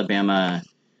from Alabama.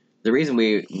 The reason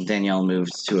Danielle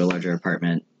moved to a larger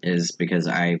apartment is because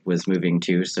I was moving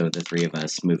too, so the 3 of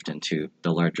us moved into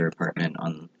the larger apartment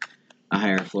on a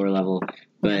higher floor level.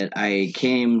 But I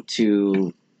came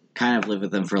to kind of live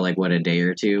with them for like a day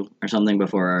or 2 or something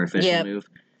before our official move,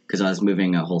 because I was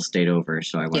moving a whole state over,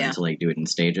 so I wanted to do it in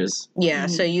stages. Yeah,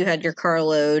 so you had your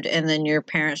carload, and then your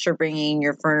parents are bringing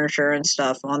your furniture and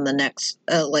stuff on the next,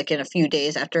 in a few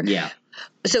days after. Yeah.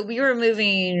 So we were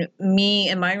moving me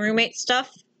and my roommate's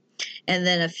stuff, and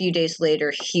then a few days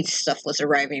later, Heath's stuff was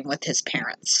arriving with his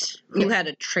parents, who had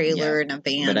a trailer and a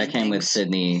van. But I came with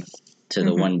Sydney to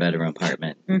the 1-bedroom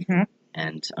apartment. Mm-hmm.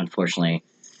 and unfortunately,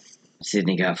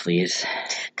 Sydney got fleas.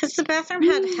 Because the bathroom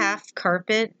had half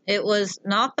carpet. It was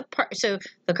not the part. So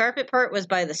the carpet part was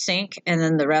by the sink, and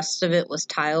then the rest of it was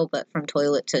tile, but from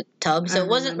toilet to tub. So it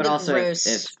wasn't But the also, gross.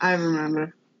 if I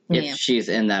remember. if she's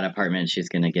in that apartment, she's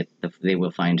gonna get they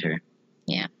will find her.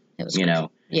 Yeah, it was. You gross.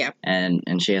 know. Yeah.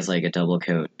 And she has like a double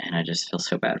coat, and I just feel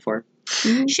so bad for her.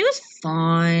 She was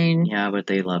fine. Yeah, but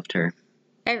they loved her.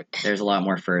 There's a lot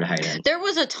more fur to hide in. There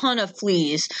was a ton of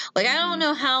fleas. Like, I don't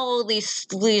know how these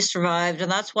fleas survived,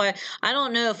 and that's why I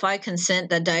don't know if I consent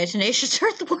that diatomaceous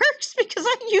earth works, because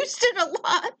I used it a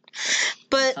lot.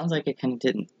 But sounds like it kind of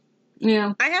didn't.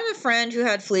 Yeah. I had a friend who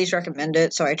had fleas recommend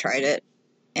it, so I tried it.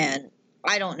 And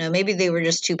I don't know, maybe they were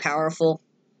just too powerful.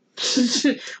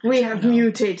 We have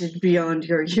mutated beyond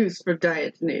your use for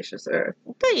diatomaceous earth.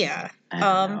 But yeah. I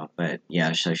don't know, but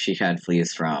yeah, so she had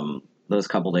fleas from those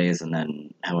couple days, and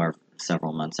then however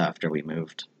several months after we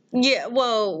moved. Yeah,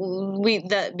 well,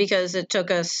 because it took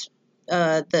us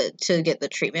to get the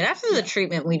treatment. After the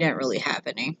treatment, we didn't really have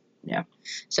any. Yeah.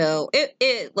 So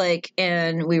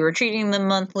and we were treating them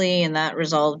monthly, and that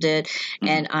resolved it. Mm-hmm.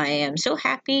 And I am so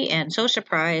happy and so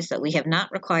surprised that we have not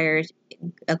acquired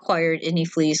any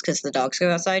fleas because the dogs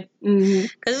go outside.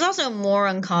 Because it's also more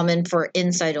uncommon for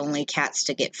inside-only cats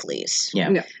to get fleas.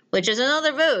 Yeah. Which is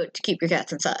another vote to keep your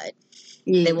cats inside.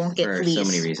 They won't get fleas. For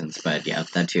so many reasons, but yeah,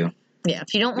 that too. Yeah,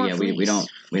 if you don't want fleas.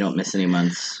 we don't miss any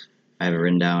months. I have it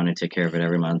written down. I take care of it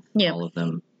every month. Yeah. All of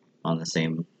them on the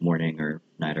same morning or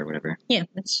night or whatever. Yeah,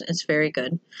 it's very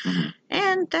good. Mm-hmm.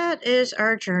 And that is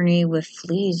our journey with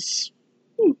fleas.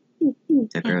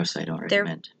 They're gross. I don't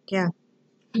recommend. Yeah.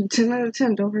 10 out of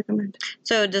 10, don't recommend.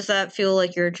 So does that feel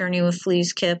like your journey with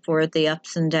fleas, Kip, or the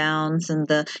ups and downs and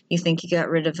you think you got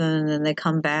rid of them and then they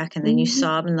come back and then you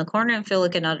sob in the corner and feel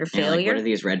like another failure? Like, what are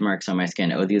these red marks on my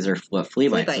skin? Oh, these are what flea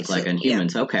bites look like on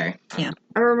humans. Yeah. Okay. Yeah.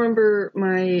 I remember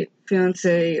my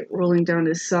fiance rolling down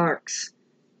his socks,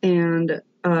 and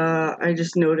I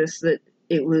just noticed that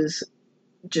it was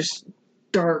just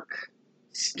dark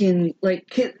skin, like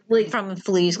from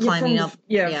fleas climbing up.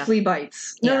 Flea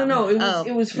bites. No.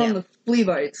 It was from the flea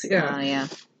bites. Yeah. Oh, yeah.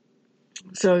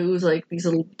 So it was like these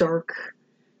little dark,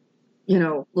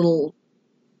 little.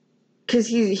 Because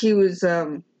he was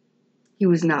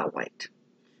not white,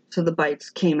 so the bites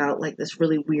came out like this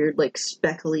really weird, like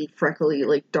speckly, freckly,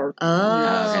 like dark.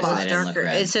 Oh, so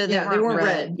darker. So they weren't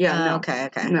red. Yeah. No. Okay.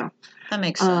 No. That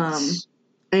makes sense.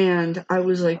 And I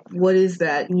was like, "What is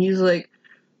that?" And he's like,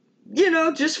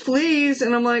 just fleas.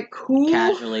 And I'm like, cool.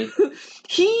 Casually.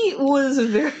 He was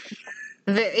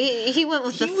he went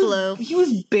with the flow. He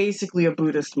was basically a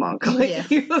Buddhist monk.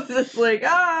 He was just like,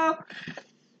 at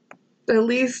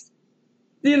least,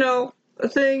 a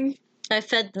thing. I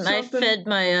fed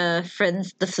my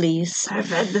friends the fleas. I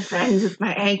fed the friends with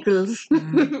my ankles.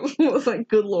 I was like,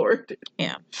 good Lord.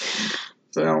 Yeah.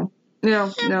 So...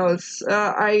 No, it's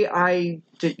I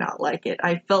did not like it.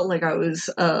 I felt like I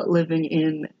was living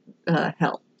in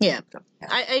hell. Yeah. So, yeah.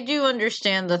 I do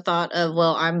understand the thought of,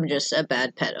 well, I'm just a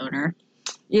bad pet owner.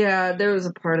 Yeah, there was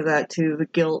a part of that too, the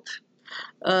guilt.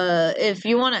 If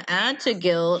you want to add to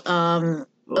guilt,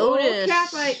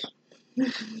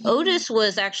 Otis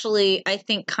was actually, I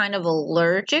think, kind of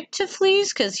allergic to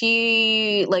fleas because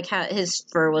he his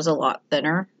fur was a lot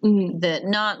thinner. That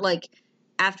not like.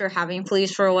 After having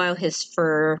fleas for a while, his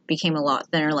fur became a lot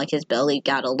thinner, like his belly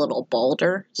got a little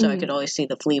balder, so I could always see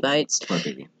the flea bites. Poor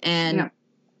baby. And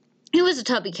he was a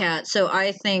tubby cat, so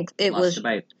I think it was...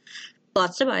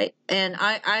 Lots to bite. And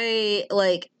I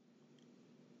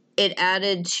it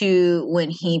added to when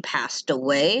he passed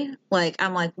away.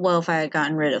 I'm like, well, if I had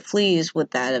gotten rid of fleas, would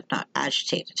that have not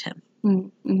agitated him?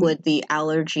 Mm-hmm. Would the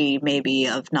allergy maybe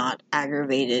have not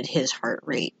aggravated his heart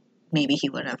rate? Maybe he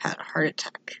would have had a heart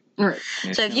attack. Right.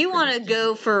 So if you want to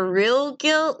go for real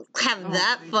guilt, have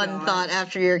that fun thought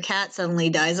after your cat suddenly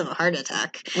dies of a heart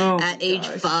attack at age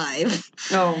 5.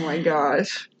 Oh my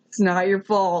gosh. It's not your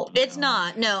fault. It's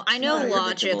not. No, I know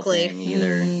logically.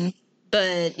 Either.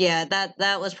 But yeah,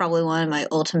 that was probably one of my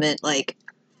ultimate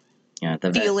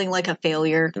feeling like a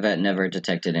failure. The vet never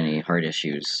detected any heart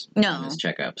issues in his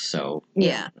checkups, so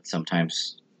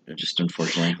sometimes just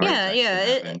unfortunately heart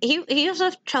attacks he was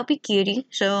a chubby cutie,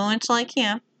 so it's like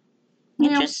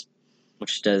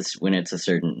which does, when it's a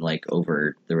certain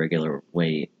over the regular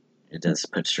weight, it does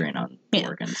put strain on the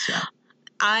organs.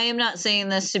 I am not saying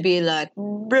this to be like,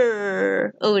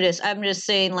 brr, Otis. I'm just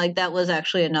saying, like, that was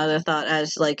actually another thought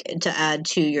as, like, to add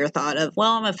to your thought of,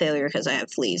 well, I'm a failure because I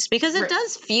have fleas. Because it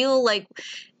does feel like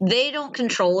they don't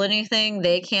control anything.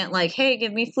 They can't, like, hey,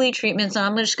 give me flea treatments.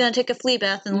 I'm just going to take a flea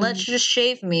bath and let's just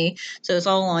shave me. So it's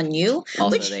all on you.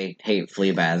 Also, they hate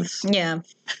flea baths. Yeah.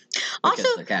 Because Also,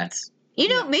 they're cats. you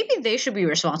know, maybe they should be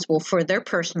responsible for their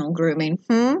personal grooming.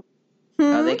 Oh,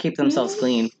 they keep themselves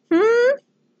clean. They're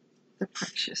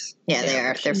precious. Yeah, they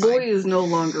are. They're Boy fine. is no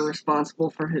longer responsible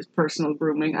for his personal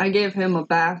grooming. I gave him a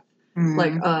bath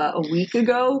like a week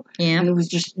ago, and it was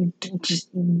just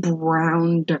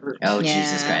brown dirt. Oh,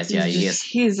 Jesus Christ! Yeah,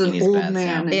 he's an old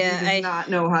man, and Yeah, he does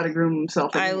not know how to groom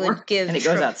himself anymore. I would give, and it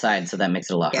goes outside, so that makes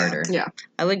it a lot harder. Yeah,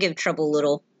 I would give Trouble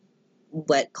little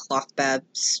wet cloth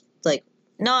baths, like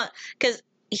not because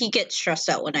he gets stressed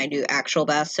out when I do actual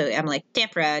baths. So I'm like,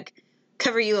 damp rag,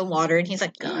 cover you in water, and he's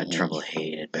like, God, Trouble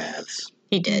hated baths.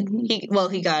 He did.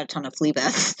 He got a ton of flea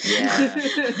baths.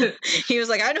 Yeah. He was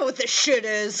like, I know what this shit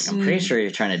is. I'm pretty sure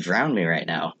you're trying to drown me right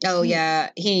now. Oh yeah,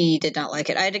 he did not like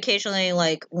it. I'd occasionally,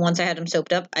 like, once I had him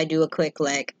soaped up, I do a quick,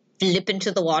 like, flip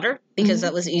into the water because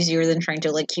that was easier than trying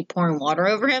to, like, keep pouring water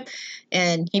over him.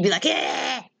 And he'd be like,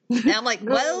 yeah. And I'm like,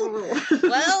 well,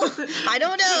 I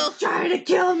don't know. He's trying to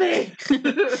kill me.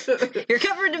 You're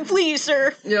covered in fleas,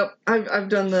 sir. Yep, I've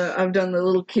done the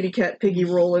little kitty cat piggy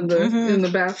roll in the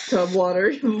bathtub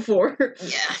water before.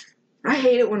 Yeah. I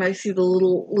hate it when I see the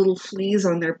little fleas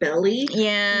on their belly.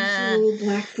 Yeah. Little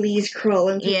black fleas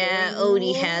crawling. Yeah,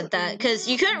 Odie had that. Because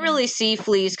you couldn't really see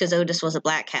fleas because Otis was a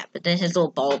black cat, but then his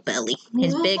little ball belly.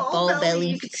 His big ball belly.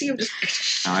 You could see him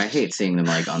just... Oh, I hate seeing them,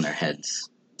 like, on their heads.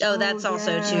 Oh, that's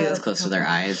also too. It's close to their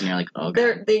eyes, and you're like, oh,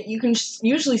 God. You can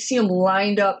usually see them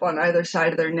lined up on either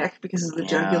side of their neck because of the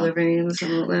jugular veins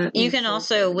and all that. You can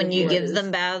also, when you give them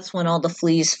baths, when all the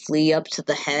fleas flee up to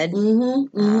the head.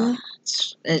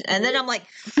 And then I'm like,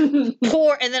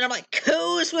 pour, and then I'm like,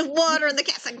 hose with water, and the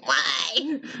cat's like,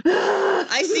 why?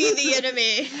 I see the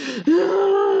enemy.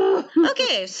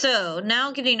 Okay, so now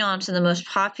getting on to the most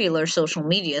popular social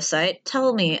media site.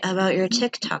 Tell me about your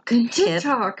TikTok.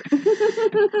 TikTok.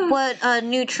 What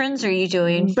new trends are you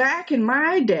doing? Back in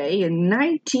my day, in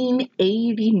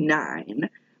 1989,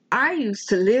 I used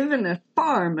to live in a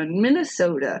farm in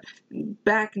Minnesota.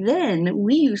 Back then,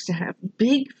 we used to have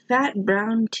big, fat,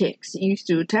 brown ticks that used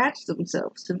to attach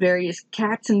themselves to various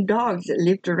cats and dogs that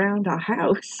lived around our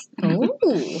house.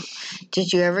 Ooh.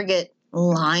 Did you ever get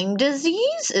Lyme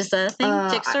disease? Is that a thing?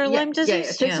 Ticks or Lyme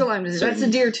disease? Yeah, ticks or Lyme disease. That's a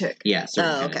deer tick. Yeah.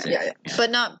 Oh, okay. Yeah.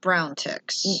 But not brown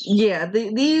ticks. Yeah,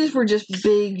 these were just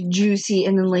big, juicy,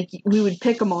 and then, like, we would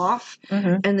pick them off,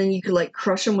 and then you could, like,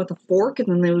 crush them with a fork, and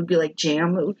then they would be, like,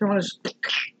 jam. It was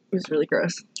really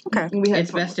gross. Okay.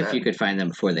 It's best if you could find them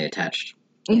before they attached.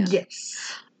 Yeah.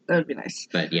 Yes. That would be nice.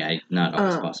 But, yeah, not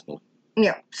always possible.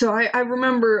 Yeah, so I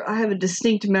remember, I have a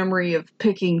distinct memory of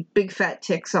picking big fat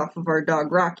ticks off of our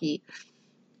dog Rocky,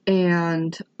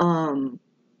 and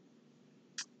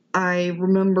I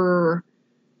remember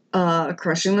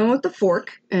crushing them with the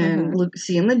fork and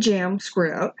seeing the jam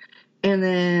squirt out, and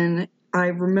then I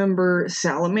remember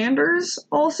salamanders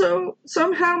also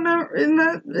somehow in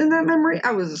that memory.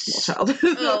 I was a small child.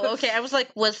 Oh, okay. I was like,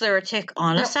 was there a tick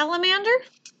on a salamander?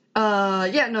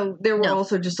 Yeah, no, there were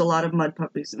also just a lot of mud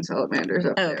puppies and salamanders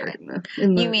up there.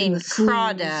 In the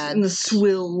crawdads? In the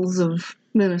swills of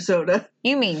Minnesota.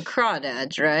 You mean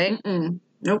crawdads, right?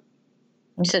 Nope.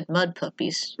 You said mud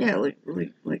puppies. Yeah, like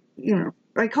you know,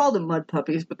 I called them mud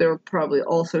puppies, but they were probably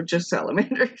also just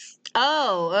salamanders.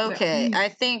 Oh, okay. Yeah. I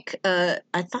think I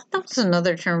thought that was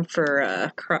another term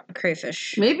for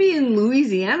crayfish. Maybe in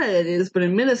Louisiana it is, but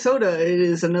in Minnesota it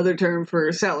is another term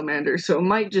for salamanders, so it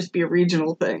might just be a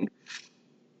regional thing.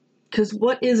 Because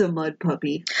what is a mud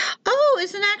puppy? Oh,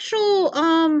 it's an actual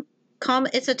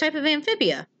it's a type of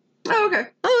amphibia. Oh, okay.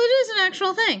 Oh, it is an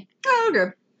actual thing. Oh,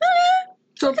 okay.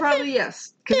 So probably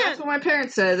yes. Because that's what my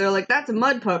parents said. They're like, that's a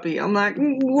mud puppy. I'm like,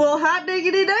 well, hot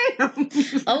diggity damn.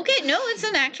 Okay, no, it's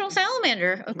an actual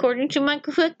salamander, according to my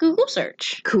quick Google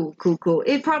search. Cool.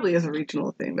 It probably is a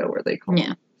regional thing, though, where they call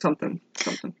them something.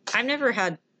 I've never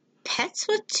had pets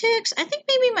with ticks. I think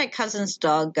maybe my cousin's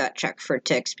dog got checked for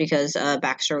ticks because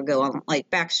Baxter would go on, like,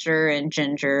 Baxter and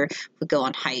Ginger would go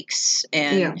on hikes.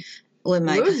 And when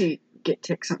my Rosie get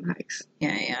ticks on hikes.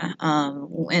 Yeah.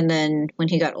 And then when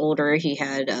he got older, he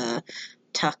had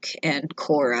Tuck and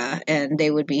Cora, and they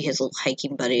would be his little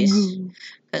hiking buddies.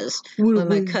 Because when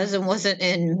my cousin wasn't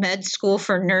in med school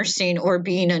for nursing or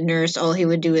being a nurse, all he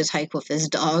would do is hike with his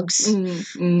dogs.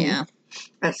 Yeah.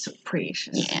 That's so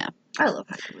precious. Yeah. I love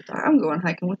hiking with dogs. I'm going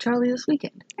hiking with Charlie this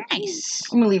weekend. Nice.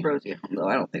 I'm gonna leave Rosie at home though.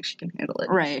 I don't think she can handle it.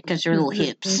 Right, because your little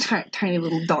hips. Tiny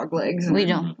little dog legs. And We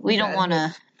don't want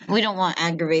to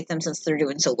aggravate them since they're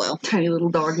doing so well. tiny little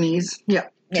dog knees. Yeah.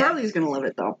 Charlie's gonna love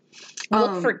it though.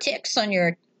 Look for ticks on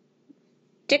your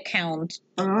tick hound.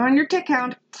 On your tick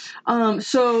hound.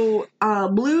 So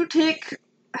blue tick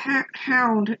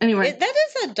hound. Anyway. That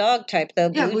is a dog type though.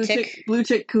 Blue tick. Blue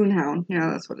tick coon hound. Yeah,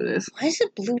 that's what it is. Why is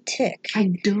it blue tick?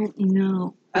 I don't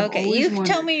know. Okay, you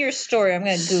tell me your story. I'm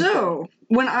gonna Google. So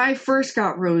when I first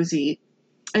got Rosie,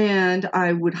 and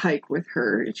I would hike with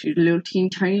her, she's a little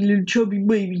tiny little chubby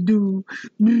baby dude,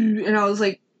 and I was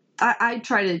like, I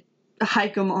try to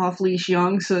hike them off leash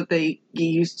young so that they get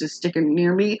used to sticking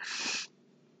near me.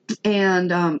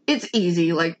 And it's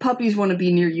easy. Like, puppies want to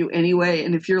be near you anyway,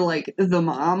 and if you're like the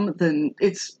mom, then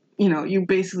it's, you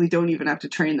basically don't even have to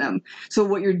train them. So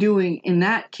what you're doing in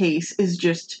that case is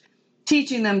just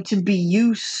teaching them to be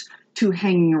used to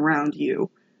hanging around you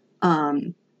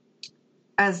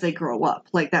as they grow up.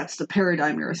 Like, that's the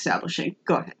paradigm you're establishing.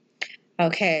 Go ahead.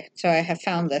 Okay, so I have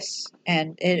found this,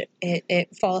 and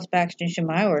it falls back into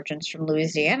my origins from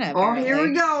Louisiana. Apparently. Oh, here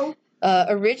we go.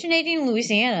 Originating in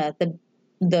Louisiana,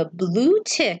 the blue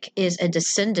tick is a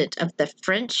descendant of the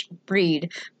French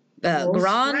breed Grand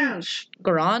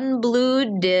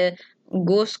Bleu de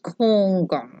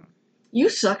Gascogne. You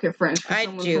suck at French. I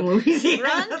do.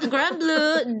 Grand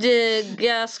Bleu de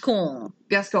Gascogne.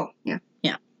 Gascogne, yeah.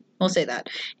 Yeah, we'll say that.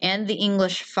 And the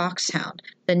English foxhound.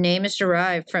 The name is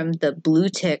derived from the blue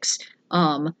tick's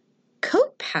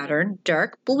coat pattern,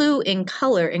 dark blue in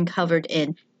color and covered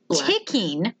in black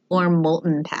ticking or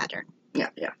molten pattern. Yeah.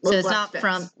 So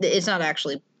it's not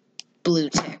actually blue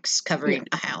ticks covering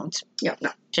a hound. Yeah,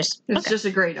 no. It's just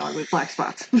a gray dog with black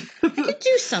spots. I could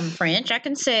do some French. I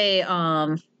can say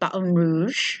Baton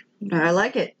Rouge. I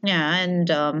like it. Yeah, and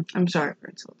I'm sorry for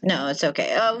insulting. No, it's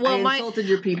okay. I insulted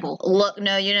your people. Look,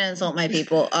 no, you didn't insult my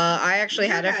people. I actually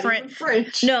had a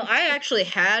French. No, I actually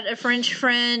had a French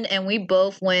friend, and we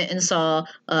both went and saw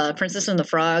Princess and the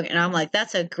Frog, and I'm like,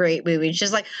 that's a great movie. And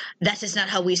she's like, that is not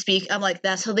how we speak. I'm like,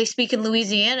 that's how they speak in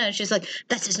Louisiana. And she's like,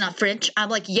 that is not French. I'm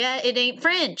like, yeah, it ain't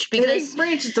French because it ain't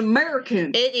French. It's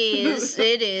American. It is.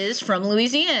 It is from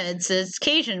Louisiana. It's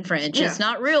Cajun French. Yeah. It's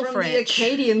not real from French. The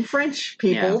Acadian French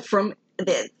people from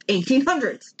the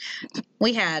 1800s.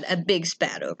 We had a big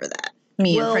spat over that.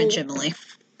 Me and French Emily.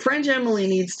 French Emily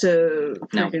needs to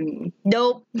freaking...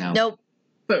 Nope.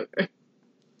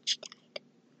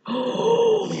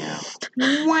 Oh, yeah.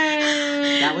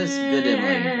 That was good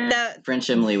Emily. French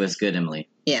Emily was good Emily.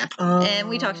 Yeah. And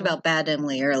we talked about bad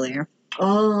Emily earlier.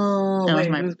 Oh,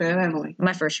 who's bad Emily?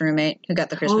 My first roommate who got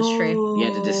the Christmas tree. You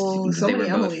had to so many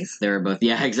Emilys. They were both.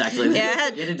 Yeah, exactly. Yeah, you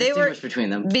had to distinguish between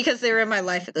them because they were in my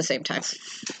life at the same time.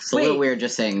 It's a little weird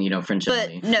just saying, French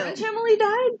Emily. No, French Emily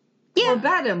died. Yeah. Or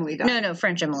bad Emily died. No,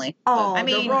 French Emily. Oh, I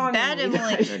mean, bad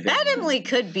Emily. Bad Emily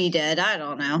could be dead. I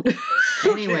don't know.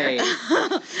 Anyway.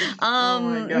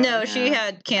 No, she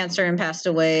had cancer and passed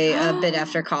away a bit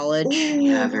after college.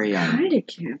 Yeah, very young. What kind of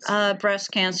cancer?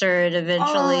 Breast cancer. It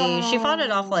eventually, she fought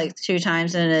it off like 2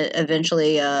 times, and it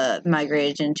eventually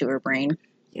migrated into her brain.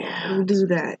 Yeah, it'll do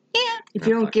that. Yeah. If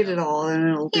you don't get it all, then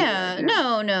it'll do that.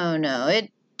 Yeah. No.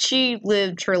 She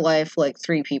lived her life like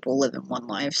 3 people live in one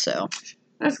life, so.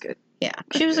 That's good. Yeah,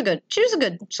 she was a good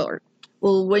sort.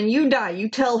 Well, when you die, you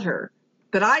tell her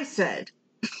that I said.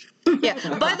 Yeah.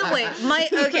 By the way,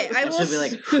 I will be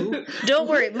like, who? Don't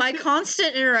worry. My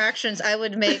constant interactions, I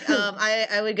would make.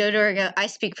 I would go to her and go, I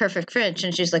speak perfect French,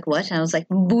 and she's like, what? And I was like,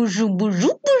 bonjour,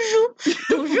 bonjour, bonjour,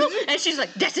 bonjour, and she's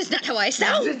like, that is not how I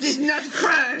sound. This is not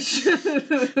French.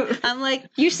 I'm like,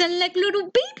 you sound like little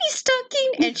baby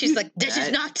stocking, and she's like, that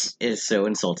is not. Is so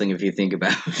insulting if you think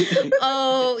about it.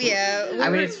 Oh yeah. I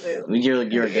mean,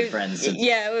 you're good friends.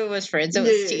 Yeah, it was friends. It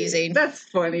was teasing. That's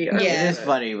funny. Yeah, it is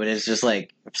funny, but it's just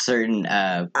like certain.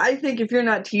 I think if you're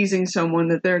not teasing someone,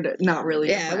 that they're not really.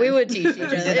 Yeah, we would tease each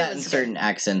other. We did that in certain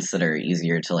accents that are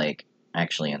easier to like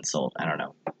actually insult. I don't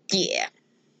know. Yeah.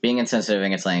 Being insensitive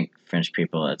against like French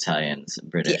people, Italians,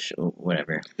 British,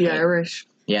 whatever. The Irish.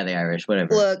 Yeah, the Irish,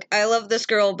 whatever. Look, I love this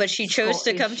girl, but she chose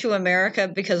to come to America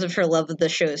because of her love of the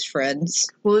show's Friends.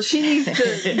 Well, she needs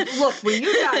to look. When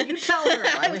you die, you tell her.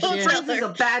 Friends is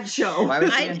a bad show. Why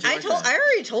was she I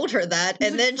already told her that,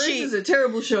 and then Friends is a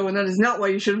terrible show, and that is not why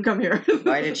you should have come here.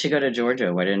 Why did she go to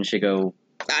Georgia? Why didn't she go?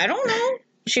 I don't know.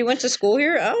 She went to school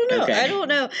here? I don't know. Okay. I don't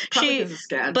know.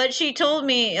 But she told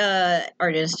me,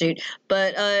 Art Institute,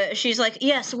 but she's like,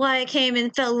 yes, why I came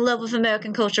and fell in love with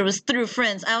American culture was through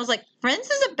Friends. I was like, Friends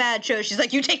is a bad show. She's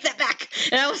like, you take that back.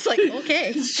 And I was like,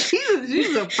 okay. she's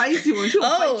a feisty one. She'll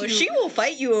fight you. She will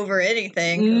fight you over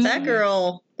anything. Mm. That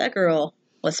girl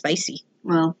was spicy.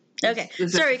 Well. Okay.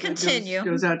 Sorry, continue.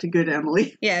 Goes out to good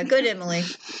Emily. Yeah, good Emily.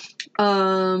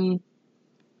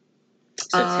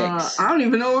 Ticks. I don't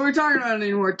even know what we're talking about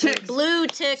anymore. Ticks. Blue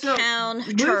tick hound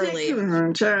Blue Charlie. tick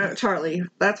hound, Charlie.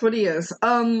 That's what he is.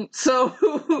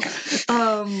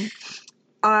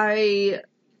 I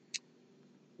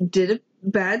did a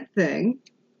bad thing.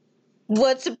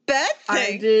 What's a bad I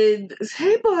thing? did.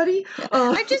 Hey, buddy.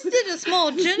 I just did a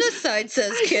small genocide,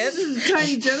 says Kip. This is a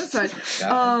tiny genocide.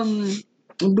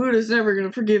 Buddha's never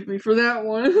gonna forgive me for that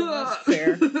one. That's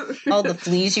fair. All the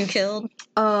fleas you killed.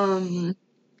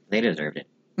 They deserved it.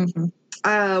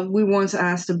 Mm-hmm. We once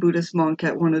asked a Buddhist monk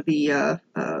at one of the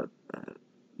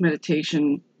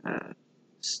meditation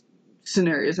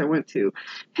scenarios I went to,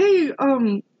 hey,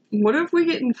 what if we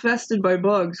get infested by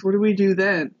bugs? What do we do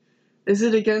then? Is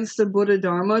it against the Buddha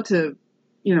Dharma to,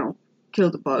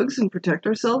 kill the bugs and protect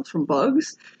ourselves from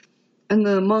bugs? And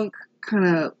the monk kind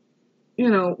of,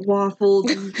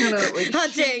 waffled and kind of like... Oh,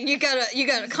 dang, you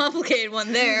got a complicated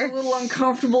one there. He was a little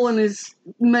uncomfortable in his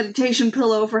meditation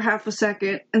pillow for half a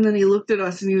second, and then he looked at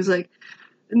us and he was like,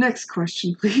 next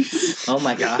question, please. Oh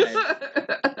my god.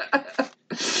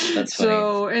 That's funny.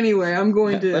 So, anyway, I'm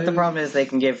going to... But the problem is they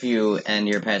can give you and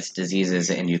your pets diseases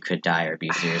and you could die or be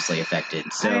seriously affected.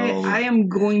 So I am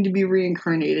going to be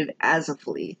reincarnated as a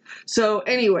flea. So,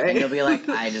 anyway... And you'll be like,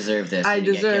 I deserve this. I and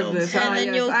you get deserve killed. this. And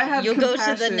then you'll go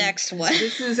to the next one.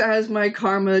 This is as my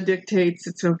karma dictates.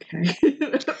 It's okay.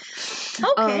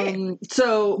 Okay.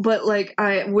 But like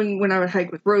when I would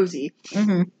hike with Rosie,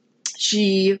 Mm-hmm.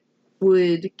 she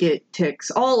would get ticks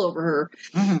all over her,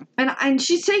 Mm-hmm. and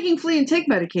she's taking flea and tick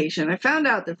medication. I found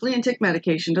out that flea and tick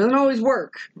medication doesn't always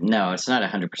work. No, it's not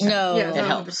 100%. No. Yeah, It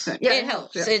helps. Yeah, it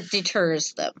helps. Yeah. It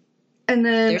deters them. And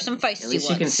then There's some feisty At least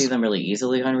ones. you can see them really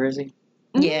easily on Rosie.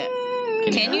 Yeah.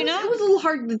 Can you not? It was a little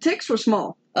hard. The ticks were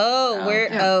small. Oh,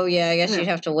 where? Yeah. Oh, yeah. I guess Yeah. you'd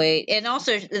have to wait, and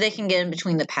also they can get in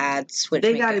between the pads, which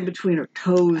They make got it- in between her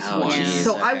toes Oh, once. geez,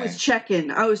 So I okay. was checking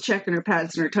her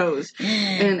pads and her toes.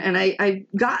 And I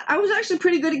was actually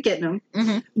pretty good at getting them.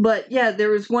 Mm-hmm. But yeah, there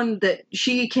was one that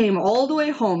she came all the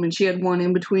way home and she had one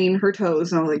in between her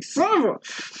toes, and I was like, son of a...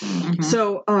 Mm-hmm.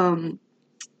 So,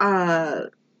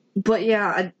 but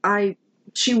yeah,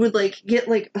 she would like get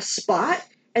like a spot,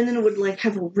 and then it would like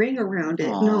have a ring around it,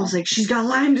 and I was like, she's got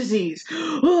Lyme disease.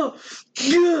 Oh,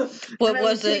 yeah. What and I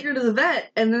was would take it? her to the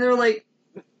vet, and then they were like,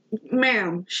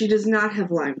 ma'am, she does not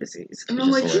have Lyme disease. And She's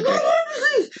I'm like, just she's got Lyme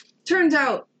disease. Turns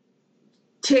out,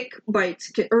 tick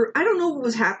bites, or I don't know what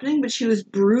was happening, but she was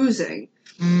bruising.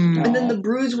 Mm. And then the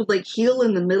bruise would like heal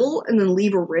in the middle and then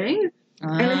leave a ring.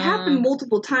 And it happened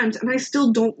multiple times, and I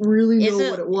still don't really know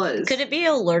what it was. Could it be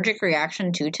an allergic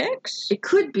reaction to ticks? It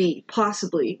could be,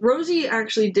 possibly. Rosie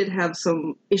actually did have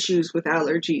some issues with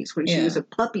allergies when she Yeah. was a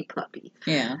puppy.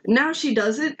 Yeah. Now she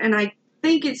doesn't, and I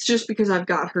think it's just because I've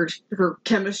got her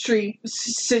chemistry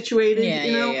situated, Yeah,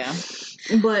 you know? yeah.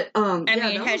 But, I mean, that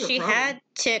has was a she problem. had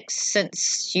ticks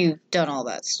since you've done all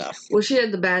that stuff? Well, she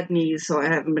had the bad knees, so I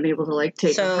haven't been able to, like,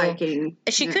 take So, her hiking.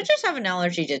 She Yeah. could just have an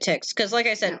allergy to ticks, because, like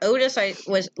I said, Otis, I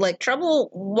was like trouble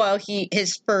while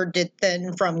his fur did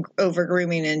thin from over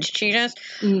grooming and itchiness.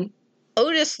 Mhm.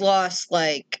 Otis lost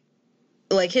like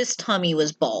his tummy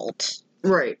was bald,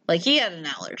 Right. like he had an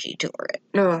allergy to it.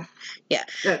 Ugh. Yeah.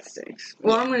 That stinks.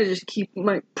 Well, Yeah. I'm gonna just keep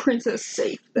my princess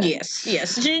safe then. Yes,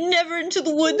 never into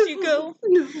the woods you go.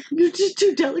 No, you're just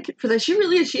too delicate for that. She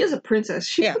really is. She is a princess.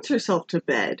 She Yeah. puts herself to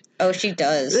bed. Oh, she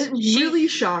does. It really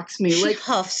shocks me. She Like,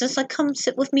 huffs. It's like, come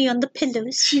sit with me on the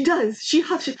pillows. she does. She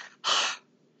huffs.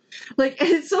 Like, and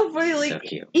it's so funny. Like, So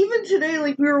cute. even today,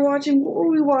 like we were watching. What were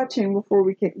we watching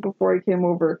before I came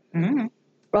over? Mm-hmm.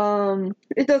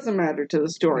 It doesn't matter to the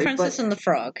story, Princess and the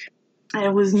Frog. but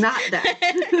it was not that.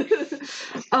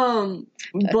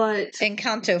 But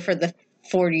Encanto for the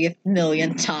 40th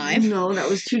millionth time. no, that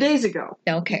was 2 days ago.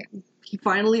 Okay. He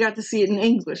finally got to see it in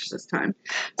English this time.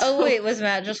 Oh, So- wait, was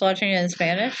Matt just watching it in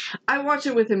Spanish? I watched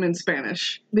it with him in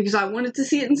Spanish because I wanted to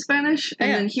see it in Spanish, and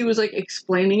Yeah. then he was like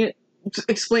explaining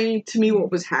to me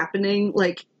what was happening,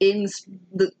 like in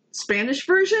the Spanish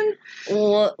version.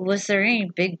 Well, was there any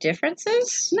big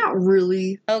differences? Not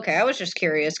really. Okay, I was just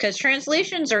curious because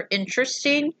translations are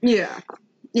interesting. Yeah,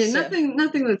 So- nothing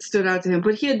that stood out to him.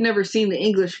 But he had never seen the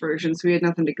English version, so we had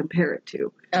nothing to compare it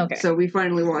to. Okay. So we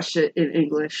finally watched it in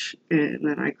English, and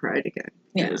then I cried again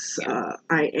Yeah, because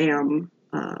I am.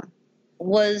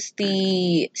 Was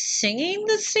the singing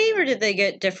the same, or did they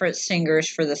get different singers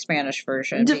for the Spanish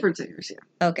version? Different singers,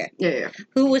 yeah. Okay. Yeah.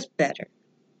 Who was better?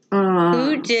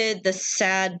 Who did the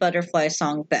Sad Butterfly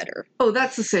song better? Oh,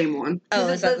 that's the same one. Oh,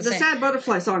 is that the same? Sad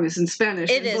Butterfly song is in Spanish.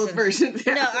 It in is both versions.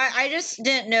 No, I just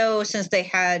didn't know since they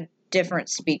had different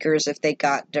speakers if they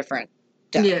got different.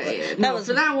 Yeah.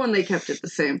 For that one, they kept it the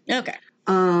same. Okay.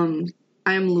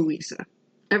 I am Louisa.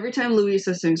 Every time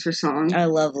Louisa sings her song, I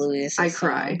love Louisa. I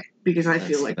cry because I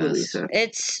feel like Louisa.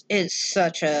 It's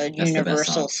such a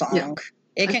universal song. Yeah.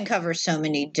 It can cover so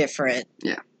many different.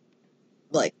 Yeah.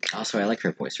 Also, I like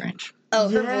her voice range. Oh,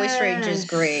 her voice range is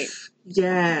great.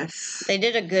 Yes. They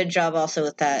did a good job also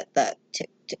with that tick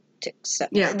tick tick stuff.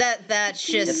 Yeah. That's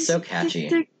just it's so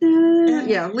catchy.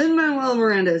 Yeah, Lin-Manuel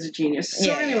Miranda is a genius. So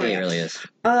anyway, he really is.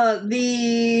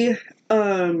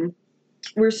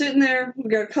 We're sitting there. We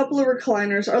got a couple of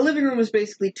recliners. Our living room was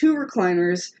basically 2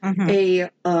 recliners, a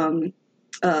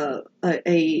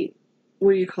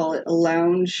what do you call it? A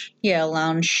lounge? Yeah, a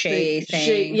lounge thing.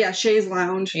 Shay's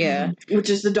lounge. Yeah.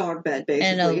 Which is the dog bed,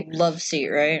 basically. And a love seat,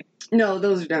 right? No,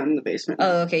 those are down in the basement.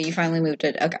 Oh, okay. You finally moved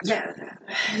it. Okay. Yeah.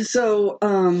 So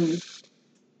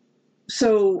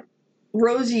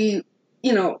Rosie,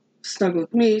 snuggled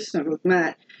with me, snuggled with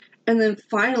Matt. And then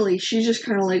finally, she just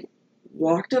kind of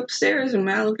walked upstairs and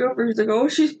Matt looked over. He's like, oh,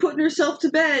 she's putting herself to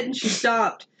bed. And she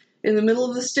stopped in the middle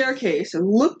of the staircase and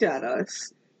looked at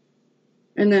us.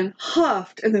 And then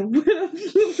huffed, and then went up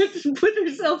and put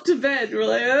herself to bed. We're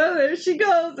like, oh, there she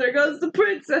goes. There goes the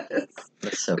princess.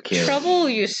 That's so cute. Trouble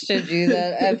used to do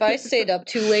that. If I stayed up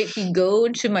too late, he'd go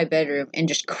into my bedroom and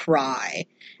just cry.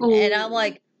 Oh. And I'm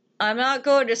like, I'm not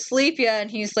going to sleep yet.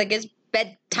 And he's like, it's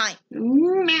bedtime.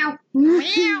 Meow.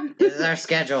 Meow. This is our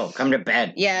schedule. Come to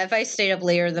bed. Yeah, if I stayed up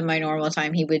later than my normal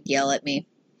time, he would yell at me.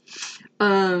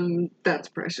 That's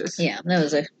precious. Yeah, that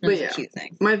was a cute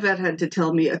thing. My vet had to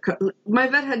tell me I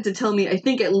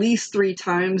think at least 3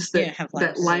 times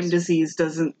that Lyme disease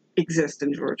doesn't exist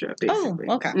in Georgia, basically.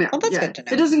 Oh, okay. Yeah, well, that's good to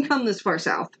know. It doesn't come this far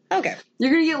south. Okay.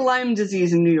 You're going to get Lyme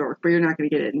disease in New York, but you're not going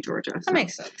to get it in Georgia. So. That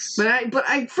makes sense. But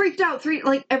I freaked out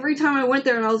every time I went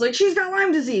there and I was like, she's got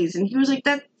Lyme disease. And he was like,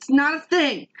 that's not a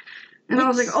thing. And I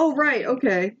was like, oh, right,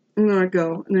 okay. And then I'd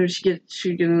go, and then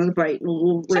she'd get another bite and a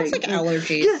little ring. Sounds like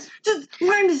allergies. Yeah, just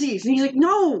Lyme disease. And he's like,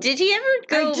 no. Did he ever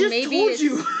go, I just told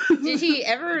you. Did he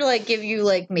ever, give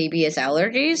you, maybe it's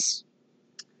allergies?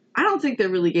 I don't think they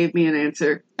really gave me an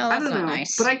answer. Oh, that's I don't know.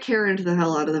 Nice. But I Karen'd the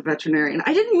hell out of the veterinarian.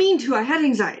 I didn't mean to. I had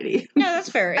anxiety. No, that's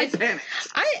fair. I panicked.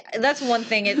 That's one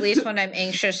thing, at least when I'm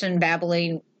anxious and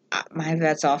babbling, my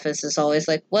vet's office is always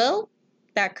like, well,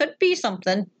 that could be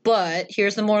something, but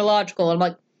here's the more logical. I'm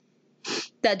like,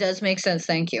 that does make sense,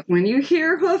 thank you. When you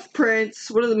hear hoof prints,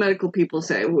 what do the medical people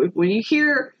say? When you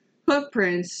hear hoof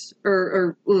prints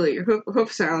or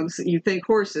hoof sounds, you think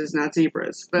horses, not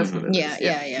zebras. That's what it is.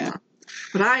 Yeah.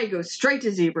 But I go straight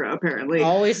to zebra, apparently.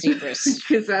 Always zebras.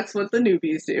 Because that's what the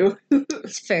newbies do.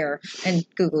 It's fair. And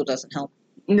Google doesn't help.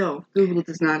 No, Google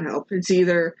does not help. It's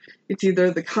either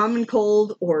the common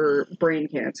cold or brain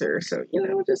cancer. So,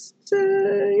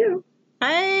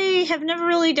 I have never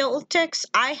really dealt with ticks.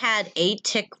 I had a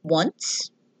tick once.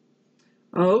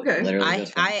 Oh, okay. Literally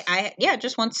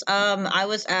just once. I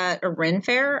was at a Ren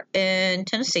Fair in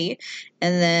Tennessee,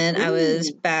 and then I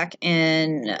was back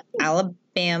in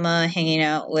Alabama hanging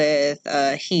out with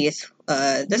Heath. We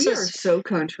are so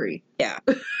country. Yeah.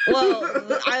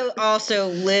 Well, I also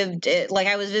lived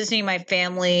I was visiting my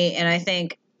family, and I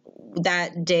think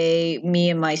that day, me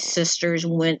and my sisters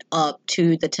went up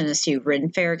to the Tennessee Ren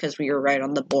Fair because we were right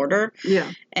on the border.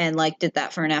 Yeah. And did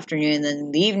that for an afternoon. And then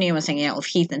in the evening, I was hanging out with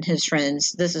Heath and his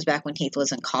friends. This is back when Heath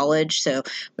was in college. So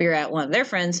we were at one of their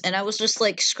friends. And I was just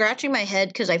scratching my head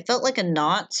because I felt like a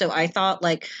knot. So I thought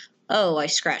oh, I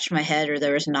scratched my head or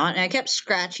there was a knot. And I kept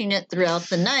scratching it throughout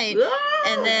the night.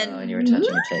 And then. And you were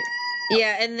touching a tick.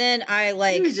 Yeah, and then I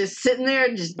You were just sitting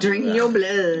there, just drinking your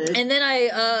blood. And then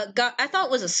I thought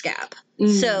it was a scab.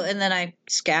 Mm-hmm. So, and then I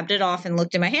scabbed it off and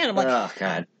looked in my hand. I'm like, oh,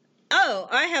 God. Oh,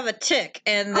 I have a tick.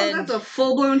 And then. Oh, that's a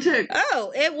full-blown tick.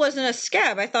 Oh, it wasn't a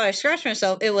scab. I thought I scratched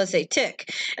myself. It was a tick.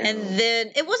 Oh. And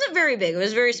then, it wasn't very big. It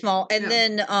was very small. And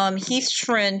then Heath's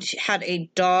friend had a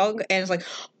dog and was like,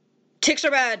 ticks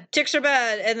are bad.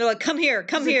 And they're like, come here.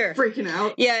 Freaking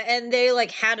out. Yeah, and they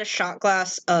had a shot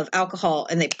glass of alcohol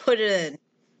and they put it in.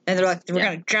 And they're like, we're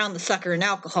going to drown the sucker in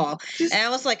alcohol. And I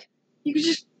was like, you could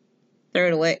just throw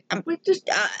it away.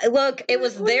 Look, it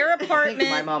was their apartment.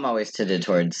 My mom always tended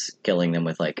towards killing them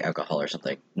with alcohol or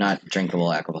something. Not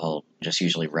drinkable alcohol, just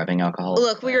usually rubbing alcohol.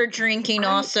 Look, we were drinking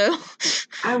also.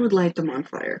 I would light them on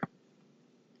fire.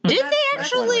 Did That's- they that's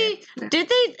actually? one way. Did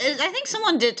they? I think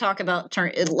someone did talk about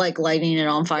lighting it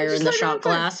on fire just in the light it on shot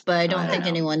fire. glass, but I don't I think don't know.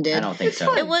 anyone did. I don't think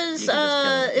so. It was You can just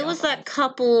kill with it was that alcohol.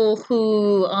 couple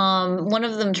who one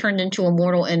of them turned into a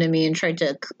mortal enemy and tried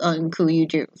to coup you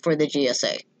for the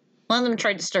GSA. One of them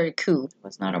tried to start a coup. It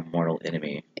was not a mortal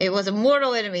enemy. It was a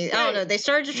mortal enemy. I don't know. They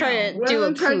started to try to One do of a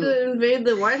them tried coup. to invade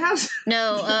the White House.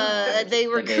 No, they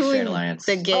were The Gay Straight cooing Alliance.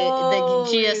 the Oh,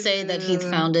 GSA that Heath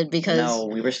founded because No,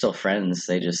 we were still friends.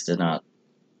 They just did not.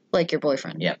 like your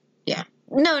boyfriend. Yep. Yeah.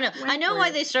 No. I Went know for why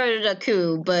it. they started a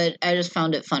coup, but I just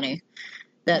found it funny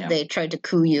that Yeah. they tried to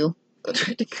coup you.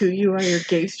 Tried to coup you on your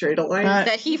gay straight alliance.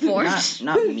 That he formed.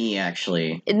 Not me,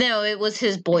 actually. No, it was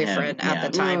his boyfriend Him, at yeah.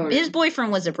 the time. Oh, His yeah.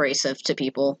 boyfriend was abrasive to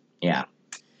people. Yeah.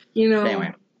 You know.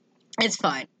 Anyway. It's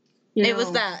fine. you It was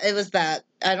know, that. It was that.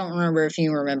 I don't remember if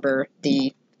you remember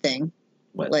the thing.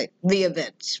 What? Like the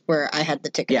event where I had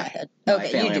the tick in Yeah. my head. I Okay,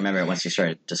 can you only do. remember it once you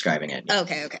started describing it.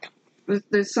 Okay.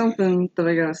 there's something that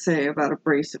I gotta say about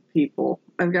abrasive people.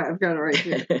 I've got it right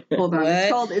here. Hold on.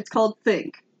 What? It's called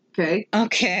think. Okay.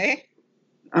 Okay.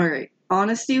 All right.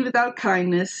 Honesty without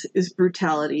kindness is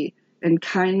brutality, and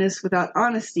kindness without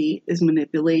honesty is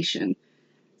manipulation.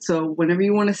 So whenever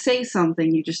you want to say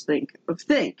something, you just think of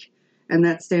think, and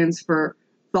that stands for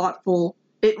thoughtful.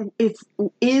 It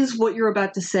is what you're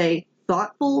about to say: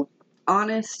 thoughtful,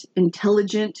 honest,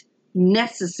 intelligent,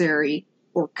 necessary,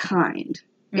 or kind,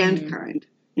 and Mhm. kind.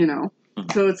 You know.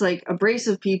 Mhm. So it's like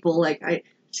abrasive people. Like I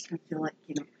just kind of feel like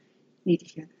need to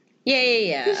hear that.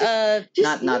 Yeah.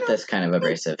 Just, Not this kind of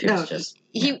abrasive. He was No. just.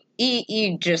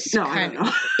 He just No, I kind don't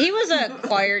know. he was a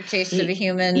acquired taste of a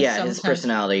human. Yeah, sometimes. his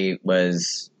personality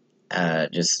was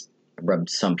just rubbed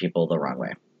some people the wrong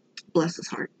way. Bless his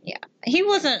heart. He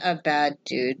wasn't a bad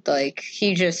dude. Like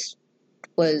he just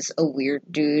was a weird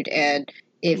dude, and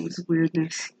It if was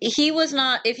weirdness. he was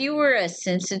not, if you were a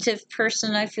sensitive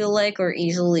person, I feel like, or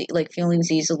easily like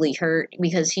feelings easily hurt,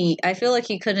 because I feel like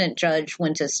he couldn't judge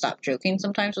when to stop joking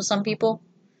sometimes with some people.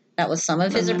 That was some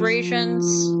of his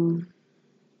abrasions.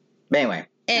 But anyway,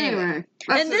 Anyway,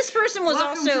 That's and this person was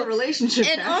welcome to also relationship.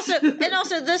 and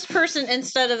also this person,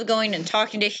 instead of going and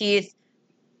talking to Heath,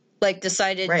 like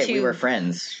decided right, to we were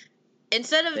friends.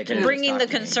 instead They of could've bringing the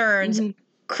just talked to me. concerns, Mhm.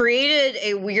 created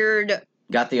a weird.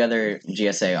 Got the other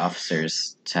GSA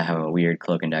officers to have a weird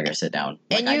cloak and dagger sit down.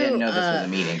 Like, And I you, didn't know this was a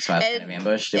meeting, so I was kind of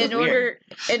ambushed. It was weird.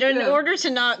 in Yeah. order to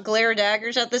not glare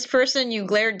daggers at this person, you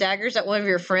glared daggers at one of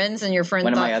your friends, and your friend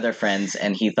One of thought, my other friends,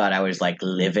 and he thought I was like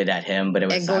livid at him, but it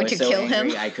was And going I was to so kill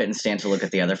angry him? I couldn't stand to look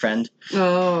at the other friend.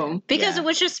 Oh. because Yeah. it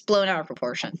was just blown out of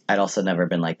proportion. I'd also never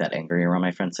been like that angry around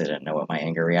my friends, so I didn't know what my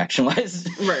anger reaction was.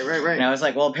 Right. And I was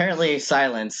like, well, apparently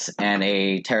silence and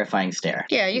a terrifying stare.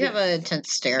 Yeah, you have an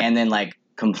intense stare And then like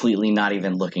completely not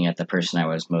even looking at the person I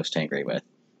was most angry with.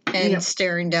 and Yep.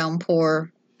 staring down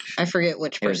poor. I forget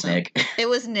which It was person. Nick. It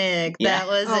was Nick. Yeah. That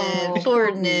was Oh, it.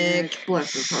 Poor Nick.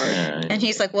 Bless his heart. And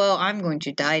he's like, "Well, I'm going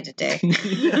to die today."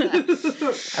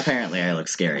 Apparently I look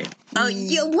scary. Oh,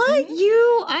 you what?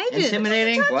 You? I didn't.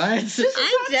 Intimidating? What?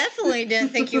 I definitely didn't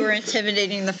think you were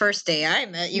intimidating the first day I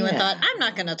met you and Yeah. thought, I'm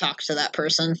not going to talk to that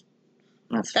person.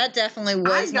 That's That definitely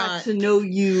I was got not. to know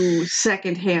you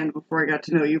secondhand before I got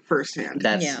to know you firsthand.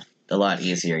 That's Yeah. a lot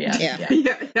easier, yeah.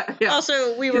 Yeah. Yeah.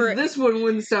 Also, we 'Cause were. this one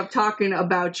wouldn't stop talking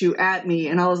about you at me,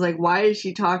 and I was like, "Why is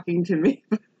she talking to me?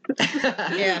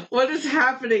 Yeah. What is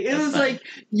happening?" It That's was fine. like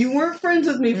you weren't friends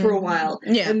with me for a Mhm. while,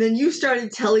 Yeah. and then you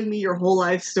started telling me your whole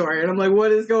life story, and I'm like,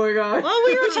 "What is going on?" Well,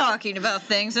 we were talking about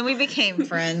things and we became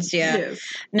friends. Yeah. Yes.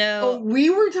 Oh, No. we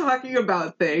were talking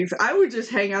about things. I would just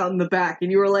hang out in the back,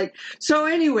 and you were like, "So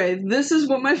anyway, this is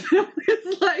what my family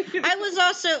is like." I was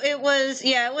also, it was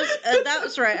that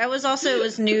was right. I was also, it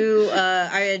was new.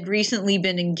 I had recently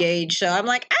been engaged. So I'm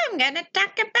like, I'm going to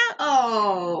talk about.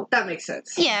 Oh, that makes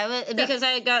sense. Yeah, because I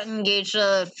had gotten engaged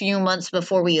a few months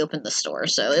before we opened the store.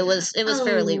 So it was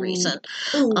fairly Oh. recent.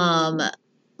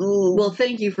 Ooh. Well,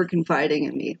 Thank you for confiding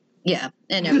in me. yeah,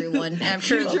 and everyone. I'm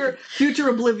sure. Future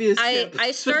oblivious.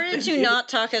 I started to not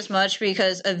talk as much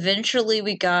because eventually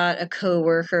we got a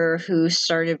coworker who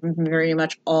started very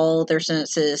much all their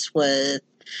sentences with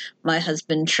my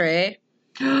husband Trey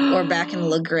or back in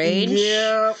LaGrange.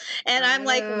 Yeah. And I'm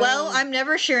like, well, I'm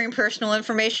never sharing personal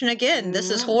information again.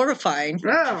 This is horrifying.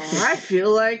 Oh, I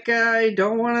feel like I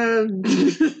don't want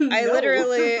to. I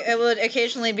literally, it would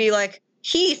occasionally be like,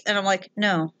 Heath, and I'm like,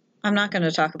 no, I'm not going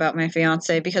to talk about my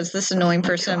fiance because this annoying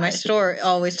person in my God. store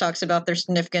always talks about their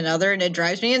significant other, and it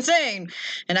drives me insane.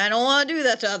 And I don't want to do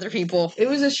that to other people. It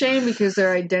was a shame because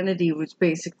their identity was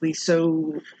basically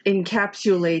so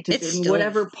encapsulated It's in still-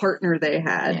 whatever partner they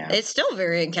had. Yeah. It's still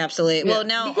very encapsulated. Yeah, Well,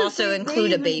 now because also they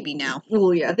include a even- baby now.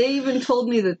 Well, yeah, they even told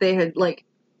me that they had like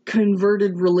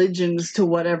converted religions to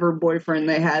whatever boyfriend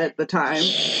they had at the time.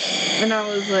 And I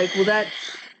was like, well, that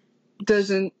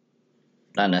doesn't...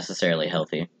 Not necessarily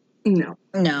healthy. No.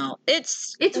 No.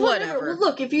 It's whatever. Well,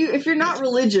 look, if you're not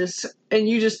religious and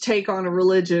you just take on a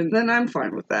religion, then I'm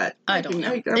fine with that. I don't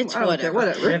know. It's I don't care,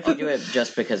 whatever. If you do it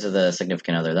just because of the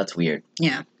significant other, that's weird.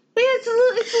 Yeah. Yeah, it's a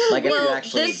little like, if well, you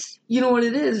actually... you know what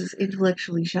it is?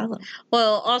 Intellectually shallow.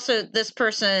 Well, also, this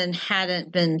person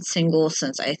hadn't been single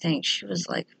since I think she was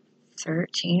like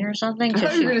 13 or something. I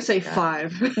thought you were going to say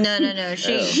 5. No.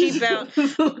 She found...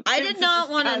 I did not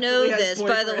want to know this,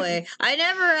 by the way. I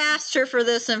never asked her for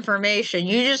this information.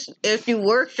 You just, if you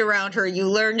worked around her, you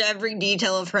learned every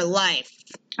detail of her life.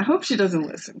 I hope she doesn't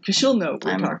listen, because she'll know what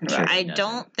we're talking about. I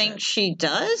don't think she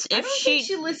does. If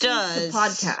she listens does, to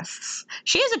podcasts.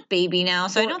 She has a baby now,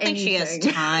 so I don't think she has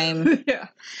time. Yeah.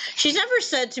 She's never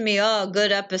said to me, "Oh,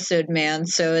 good episode, man."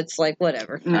 So it's like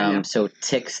whatever. So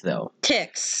ticks, though.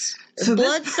 Ticks. So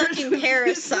blood-sucking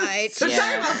parasites. So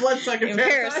talking about blood-sucking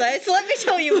parasites. Let me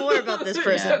tell you more about this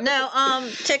person. No,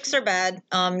 ticks are bad.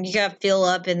 You gotta feel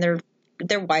up, and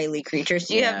they're wily creatures.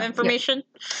 Do you have information?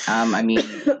 I mean,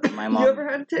 my mom... You ever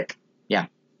had a tick? Yeah.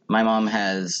 My mom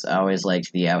has always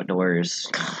liked the outdoors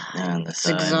and the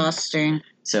sun. It's exhausting.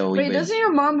 So Wait, doesn't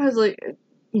your mom has like...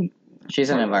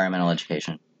 She's in environmental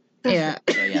education. Yeah.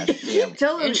 So, yeah.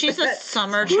 Tell her and she's a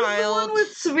summer who's child. The one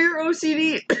with severe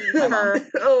OCD? Her.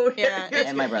 Oh, yeah.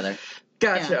 And my brother.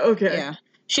 Gotcha, Yeah. okay. Yeah.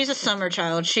 She's a summer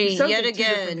child. She, Sounds yet like two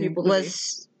different again, people to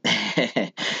was...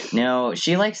 No,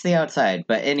 she likes the outside.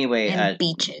 But anyway... And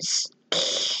beaches.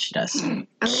 She does. In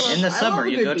In the summer,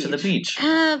 you go to the beach.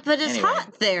 But it's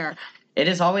hot there. It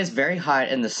is always very hot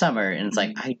in the summer, and it's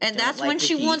like, and that's when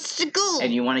she wants to go.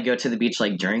 And you want to go to the beach,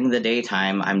 like, during the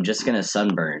daytime, I'm just gonna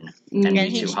sunburn and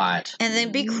be too hot. And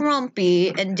then be grumpy,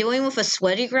 and doing with a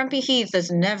sweaty, grumpy Heath is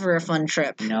never a fun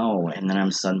trip. No, and then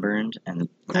I'm sunburned, and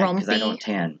because I don't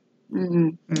tan.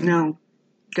 No.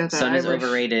 Got that Sun is Irish.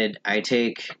 overrated. I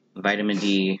take vitamin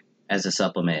D as a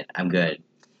supplement. I'm good.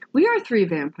 We are 3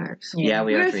 vampires. Yeah,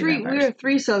 we are three vampires. We are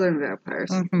 3 southern vampires.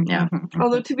 Mm-hmm. Yeah.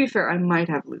 Although, to be fair, I might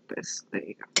have lupus. There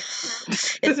you go.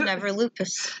 It's never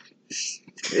lupus.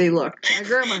 Hey, look. My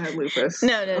grandma had lupus.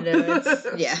 No. It's,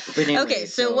 yeah. But anyway, Okay,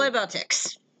 so what about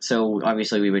ticks? So,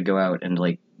 obviously, we would go out and,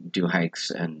 like, do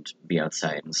hikes and be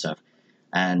outside and stuff.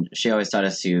 And she always taught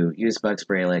us to use bug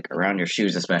spray, like, around your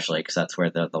shoes especially, because that's where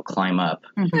they'll climb up.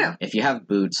 Yeah. If you have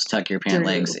boots, tuck your pant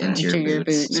legs into your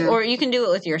boots. Yeah. Or you can do it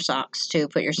with your socks, too.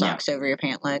 Put your socks over your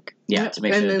pant leg. Yeah, to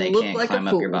make And sure then they look can't like a climb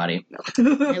up fool. your body. At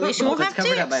least you Well, won't if have it's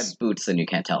covered up by ticks. boots, then you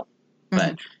can't tell.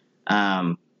 But,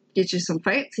 Get you some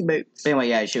fancy boots. anyway,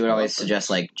 yeah, she would always suggest,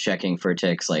 like, checking for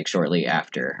ticks, like, shortly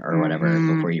after or whatever,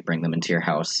 before you bring them into your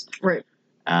house. Right.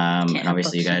 And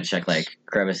obviously you gotta check, like,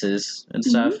 crevices and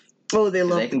stuff. Oh, they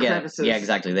love They can the get, crevices. yeah,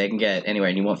 exactly. They can get anywhere,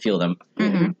 and you won't feel them.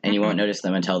 And you won't notice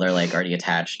them until they're, like, already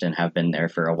attached and have been there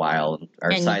for a while and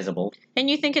are sizable. And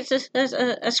you think it's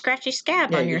a scratchy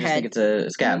scab on you your just head. think it's a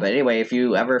scab. But anyway, if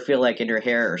you ever feel like in your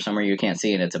hair or somewhere you can't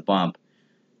see and it's a bump,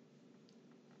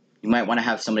 you might want to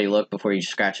have somebody look before you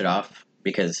scratch it off,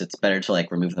 because it's better to,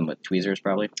 like, remove them with tweezers,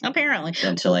 probably, Apparently.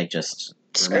 than to, like, just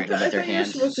remove them I with your thought you were hand.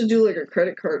 supposed to do like a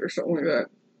credit card or something like that.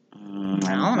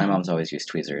 My mom's always used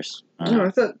tweezers. No, I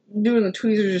thought doing the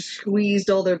tweezers just squeezed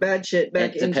all their bad shit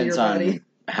back It into depends your body. on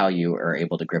how you are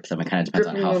able to grip them. It kind of depends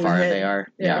on Gripping how them on far the they head. are.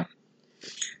 Yeah.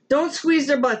 Don't squeeze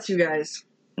their butts, you guys.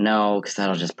 No, because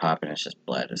that'll just pop and it's just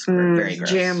blood. It's very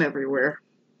gross. Jam everywhere.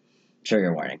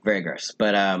 Trigger warning. Very gross.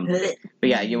 But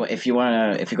yeah, if you go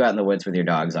out in the woods with your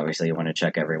dogs, obviously you want to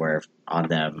check everywhere on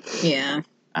them. Yeah.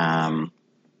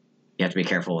 You have to be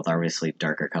careful with obviously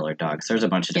darker colored dogs. There's a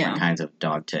bunch of different kinds of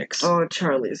dog ticks. Oh,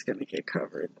 Charlie's gonna get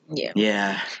covered. Yeah.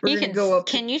 Yeah. We're You gonna can go up.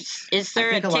 is there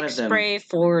I a think a lot tick of them- spray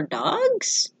for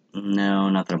dogs? No,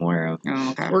 not that I'm aware of.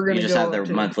 Oh, okay. We're gonna You just go have up their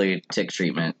to- monthly tick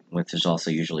treatment, which is also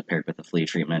usually paired with a flea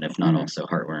treatment, if not also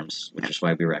heartworms, which is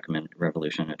why we recommend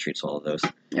Revolution. It treats all of those.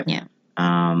 Yep. Yeah.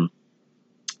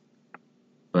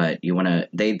 But you want to...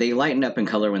 They lighten up in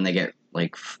color when they get,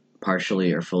 like,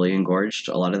 partially or fully engorged.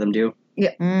 A lot of them do.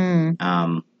 Yeah. Yeah,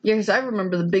 because I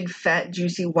remember the big, fat,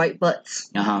 juicy white butts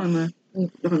on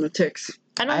the ticks.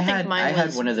 I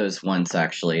had one of those once,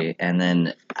 actually, and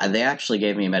then they actually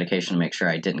gave me a medication to make sure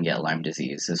I didn't get Lyme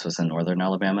disease. This was in northern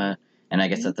Alabama, and I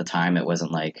guess at the time it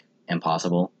wasn't, like,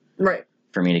 impossible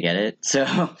for me to get it.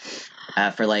 So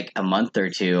for, like, a month or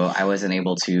two, I wasn't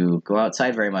able to go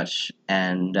outside very much,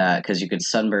 and because you could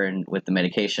sunburn with the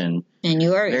medication and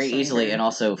you are very easily, and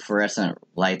also fluorescent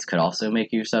lights could also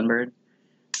make you sunburn.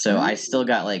 So I still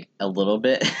got, like, a little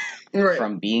bit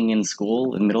from being in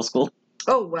middle school.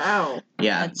 Oh, wow.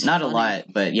 Yeah, That's not funny. a lot,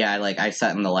 but yeah, like, I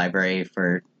sat in the library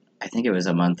for I think it was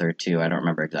a month or two. I don't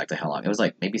remember exactly how long. It was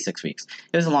like maybe 6 weeks.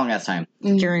 It was a long ass time.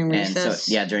 During And recess?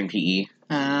 so, yeah, during PE.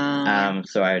 Yeah.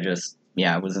 So I just,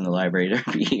 I was in the library during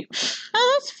PE.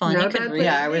 Oh, that's fun. Not You a could bad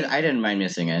read. thing. I didn't mind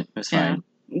missing it. It was Yeah. fine.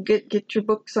 Get your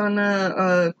books on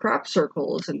crop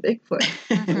circles and Bigfoot.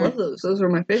 I love those. Those were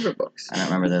my favorite books. I don't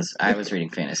remember this. I was reading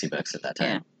fantasy books at that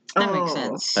time. That makes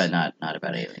sense. But not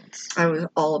about aliens. I was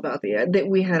all about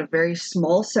we had a very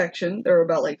small section. There were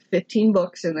about like 15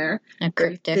 books in there. And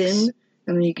Very cryptics. thin,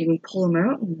 and then you can pull them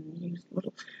out and use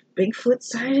little Bigfoot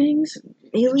sightings, and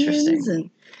aliens, and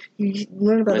you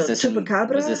learn about a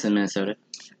chupacabra. Was this in Minnesota?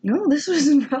 No, this was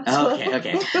in Roswell. Oh,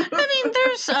 okay. I mean,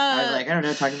 there's. I was like, I don't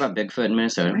know, talking about Bigfoot in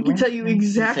Minnesota. I can tell you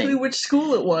exactly which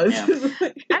school it was. Yeah.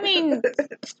 I mean,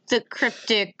 the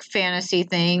cryptic fantasy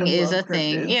thing is a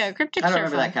thing. cryptids. Yeah, cryptics I don't are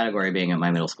remember fun. that category being at my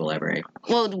middle school library.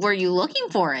 Well, were you looking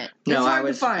for it? It's No, hard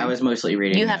to find. I was mostly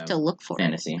reading. You have to look for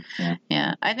fantasy. Yeah. it.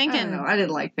 Yeah, I think I don't know. I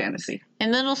didn't like fantasy. in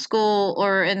middle school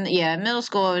in middle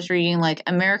school I was reading like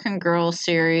American Girl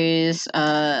series,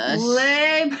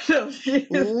 Lame.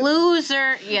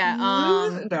 Loser. Yeah.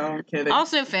 No, I'm kidding.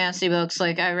 Also fantasy books.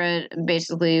 Like I read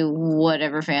basically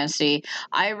whatever fantasy.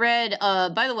 I read.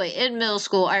 By the way, in middle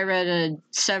school I read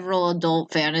several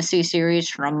adult fantasy series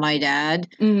from my dad,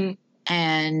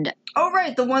 and. Oh,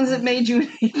 right, the ones that made you an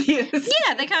atheist.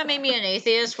 Yeah, they kind of made me an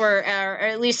atheist, or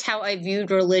at least how I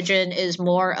viewed religion is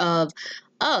more of,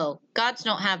 gods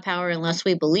don't have power unless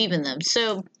we believe in them.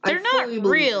 So they're not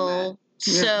real.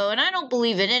 So, and I don't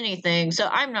believe in anything, so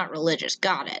I'm not religious.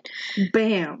 Got it.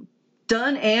 Bam.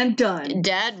 Done and done.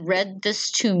 Dad read this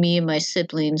to me and my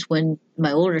siblings when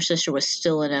my older sister was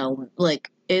still in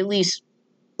at least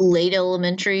late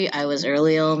elementary. I was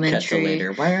early elementary. Cut to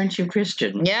later. Why aren't you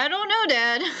Christian? Yeah, I don't know,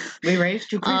 Dad. We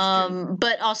raised you Christian.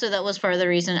 But also that was part of the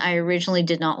reason I originally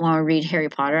did not want to read Harry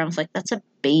Potter. I was like, that's a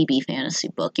baby fantasy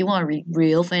book. You want to read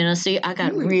real fantasy? I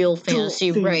got real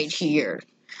fantasy right here.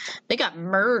 They got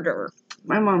murder.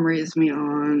 My mom raised me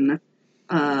on,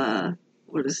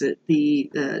 what is it?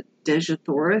 The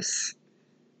Dejathoris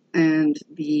and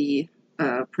the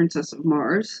Princess of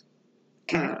Mars.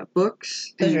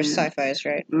 Books. Those are sci-fis,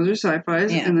 right? Those are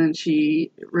sci-fis. Yeah. And then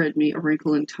she read me A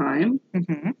Wrinkle in Time.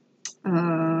 Mm-hmm.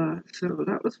 So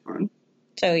that was fun.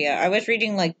 So yeah, I was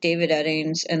reading like David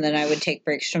Eddings, and then I would take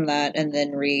breaks from that, and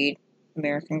then read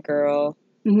American Girl,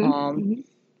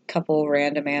 couple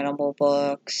random animal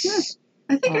books.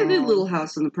 Yeah. I think I did Little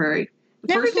House on the Prairie.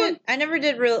 I never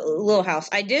did Little House.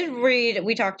 I did read.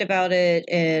 We talked about it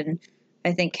in,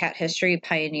 I think, Cat History,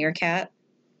 Pioneer Cat,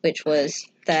 which was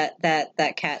that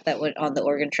cat that went on the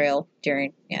Oregon Trail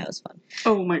during. Yeah, it was fun.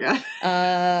 Oh my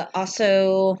god.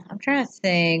 Also, I'm trying to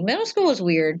think. Middle school was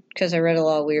weird because I read a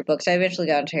lot of weird books. I eventually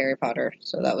got into Harry Potter,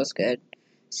 so that was good.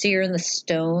 Seer in the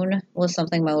Stone was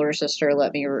something my older sister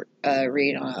let me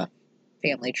read on a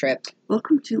family trip.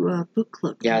 Welcome to book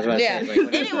club. Yeah, I was about to say.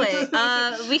 Like,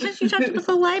 Anyway, because you talked about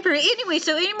the library. Anyway,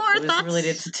 so any more it was thoughts?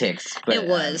 related to ticks. But, It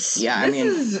was. Yeah,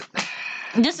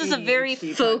 This is a very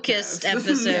focused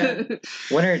episode.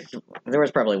 There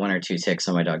was probably one or two ticks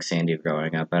on my dog Sandy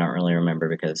growing up. I don't really remember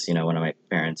because, one of my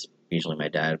parents, usually my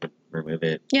dad, would remove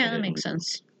it. Yeah, that makes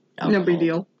sense. No big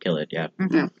deal. Kill it, yeah.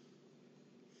 Mm-hmm. Yeah.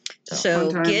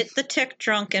 So get the tick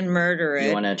drunk and murder it.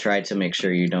 You want to try to make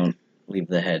sure you don't leave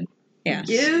the head. Yeah.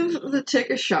 Give the tick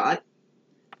a shot.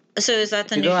 So is that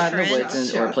the you new go out trend? in the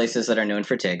woods or places that are known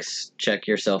for ticks, check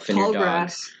yourself and your dog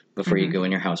grass. before you go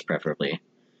in your house, preferably.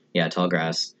 Yeah, tall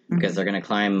grass. Because they're going to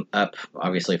climb up,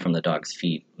 obviously, from the dog's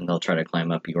feet. And they'll try to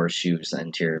climb up your shoes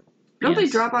and to your Don't they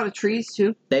drop out of trees,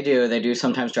 too? They do. They do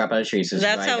sometimes drop out of trees. So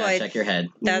That's how I check your head.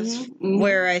 That's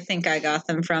where I think I got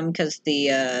them from, because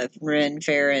the Ren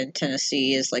Fair in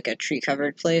Tennessee is like a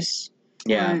tree-covered place.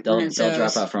 Yeah, Right. they'll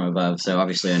drop out from above. So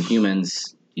obviously on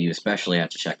humans, you especially have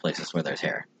to check places where there's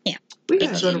hair. Yeah. We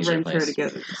gotta It's go to usually Ren a Fair place.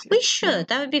 together. We should.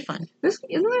 That would be fun. Isn't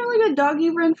there like a doggy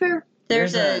Ren Fair?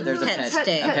 There's a pet pet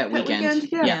day. a pet weekend.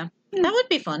 Yeah. That would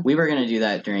be fun. We were going to do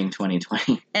that during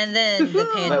 2020. And then the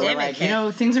But pandemic But we're like,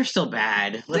 hit. things are still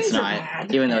bad. Let's Things are not.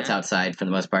 bad. Even though it's outside for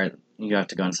the most part, you have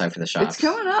to go inside for the shops. It's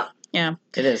coming up. Yeah.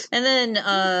 It is. And then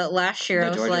last year The I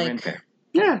was Georgia Ren like, Fair.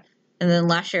 Yeah. and then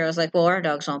last year I was like, well, our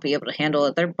dogs won't be able to handle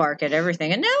it. They're bark at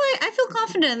everything. And now I feel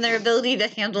confident in their ability to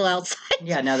handle outside.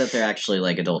 Yeah, now that they're actually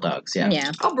like adult dogs. Yeah.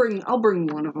 Yeah. I'll bring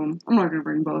one of them. I'm not gonna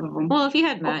bring both of them. Well, if you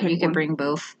had Matt, pick you could one. bring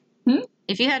both.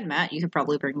 If you had Matt, you could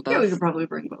probably bring both. Yeah, we could probably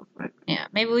bring both. Right? Yeah,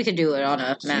 maybe we could do it on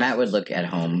a So Matt. Matt would look at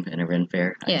home in a Ren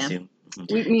Fair, I Yeah. assume.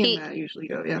 Me and Matt usually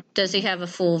go. Yeah. Does he have a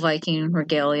full Viking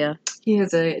regalia? He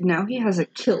has a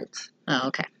kilt. Oh,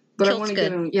 okay. But I Kilt's want to good.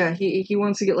 get him. Yeah, he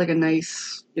wants to get like a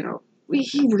nice.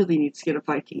 He really needs to get a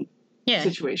Viking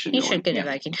situation. You going. should get a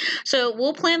vacuum. So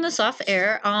we'll plan this off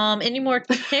air. Any more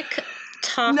TikTok?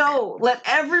 No, let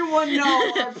everyone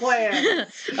know our plan.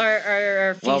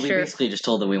 our future. Well, we basically just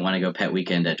told them we want to go pet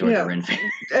weekend at Georgia Ren Fair.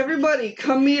 Everybody,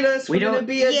 come meet us. We're going to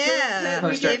be at Pet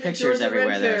post our Weekend at pictures Georgia everywhere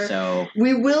Ren there. Fair. So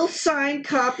we will sign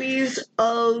copies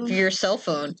of your cell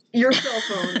phone. Your cell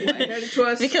phone. If you hand it to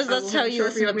us, because that's how you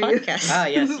listen to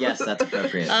podcasts. Yes, that's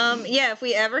appropriate. Yeah, if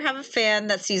we ever have a fan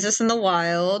that sees us in the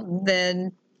wild,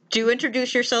 then do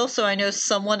introduce yourself so I know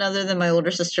someone other than my older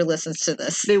sister listens to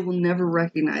this. They will never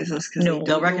recognize us. No.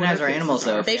 They'll recognize our animals,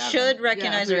 though. They should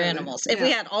recognize our animals. If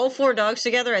we had all 4 dogs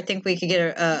together, I think we could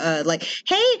get a like,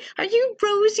 hey, are you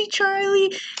Rosie,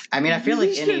 Charlie? I mean, I feel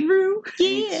like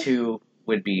any 2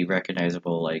 would be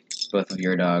recognizable, like both of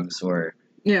your dogs or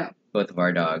both of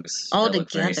our dogs. All that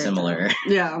look very similar.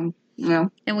 Yeah.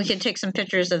 And we can take some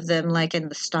pictures of them, like in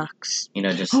the stocks.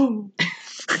 Just... Can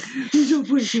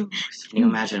you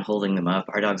imagine holding them up?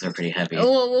 Our dogs are pretty heavy. Oh,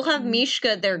 well, we'll have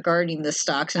Mishka there guarding the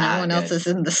stocks, and everyone else is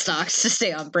in the stocks to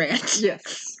stay on brand.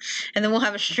 Yes. And then we'll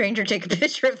have a stranger take a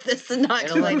picture of this and not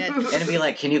explain it. It'll be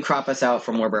like, can you crop us out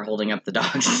from where we're holding up the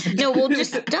dogs? No, we'll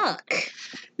just duck.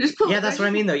 That's what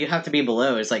I mean, though. You have to be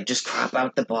below. It's like, just crop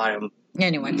out the bottom.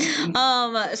 Anyway,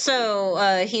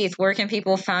 so Heath, where can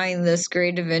people find this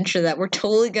great adventure that we're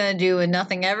totally going to do and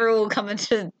nothing ever will come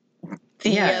into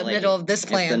the middle of this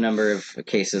plan? If the number of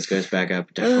cases goes back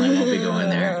up, definitely won't be going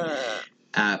there.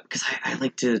 Because I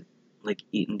like to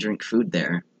eat and drink food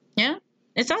there. Yeah,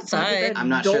 it's outside. I'm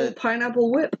not sure.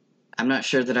 Pineapple whip. I'm not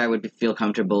sure that I would feel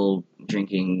comfortable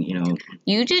drinking,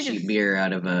 cheap beer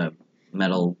out of a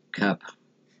metal cup.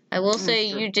 I will say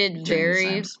you did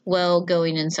very well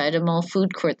going inside a mall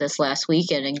food court this last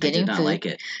weekend and getting food. I did not like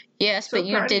it. Yes, but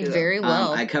you did very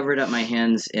well. I covered up my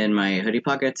hands in my hoodie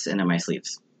pockets and in my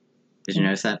sleeves. Did you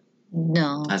notice that?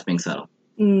 No. I was being subtle.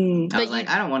 I was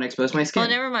I don't want to expose my skin. Oh,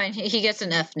 never mind. He gets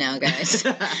an F now, guys.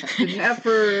 An F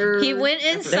for... He went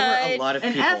inside. There were a lot of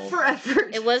people. An F for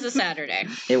effort. It was a Saturday.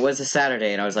 It was a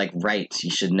Saturday, and I was like, right, you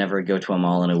should never go to a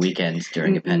mall on a weekend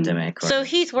during a pandemic. So,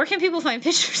 Heath, where can people find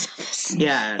pictures of us?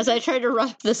 Yeah. As I try to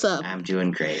wrap this up. I'm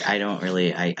doing great. I don't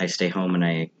really... I stay home and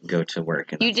I go to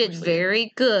work. And you did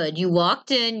very good. You walked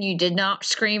in. You did not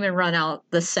scream and run out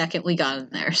the second we got in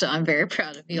there. So, I'm very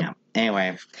proud of you. Yeah.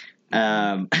 Anyway...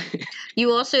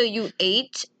 You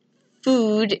ate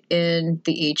food in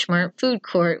the H Mart food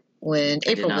court when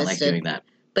April did not listed. like doing that.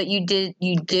 But you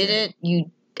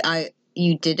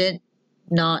didn't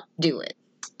not do it.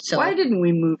 So why didn't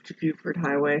we move to Buford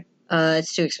Highway?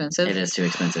 It's too expensive. It is too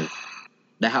expensive.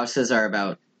 The houses are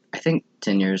about, I think,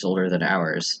 10 years older than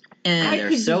ours. And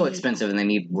they're so expensive and they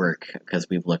need work because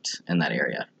we've looked in that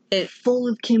area. It's full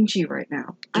of kimchi right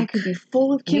now. I could be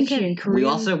full of kimchi in Korean. We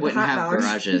also wouldn't have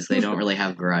garages. They don't really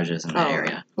have garages in that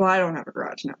area. Well, I don't have a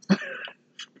garage now.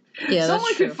 Yeah,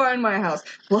 someone could find my house.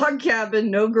 Log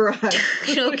cabin, no garage.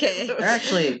 Okay. There are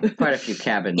actually quite a few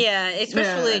cabins. Yeah,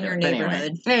 especially in your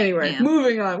neighborhood. Anyway,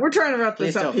 moving on. We're trying to wrap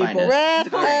this up, people. Wrap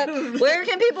up. Where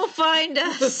can people find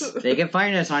us? They can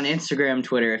find us on Instagram,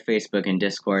 Twitter, Facebook, and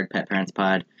Discord, Pet Parents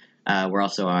Pod. We're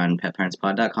also on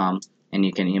petparentspod.com. And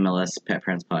you can email us,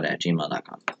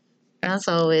 petparentspod@gmail.com. As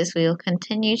always, we will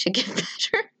continue to get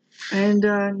better. And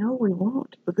no, we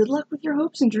won't. But good luck with your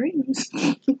hopes and dreams.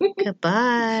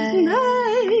 Goodbye.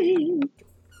 Bye.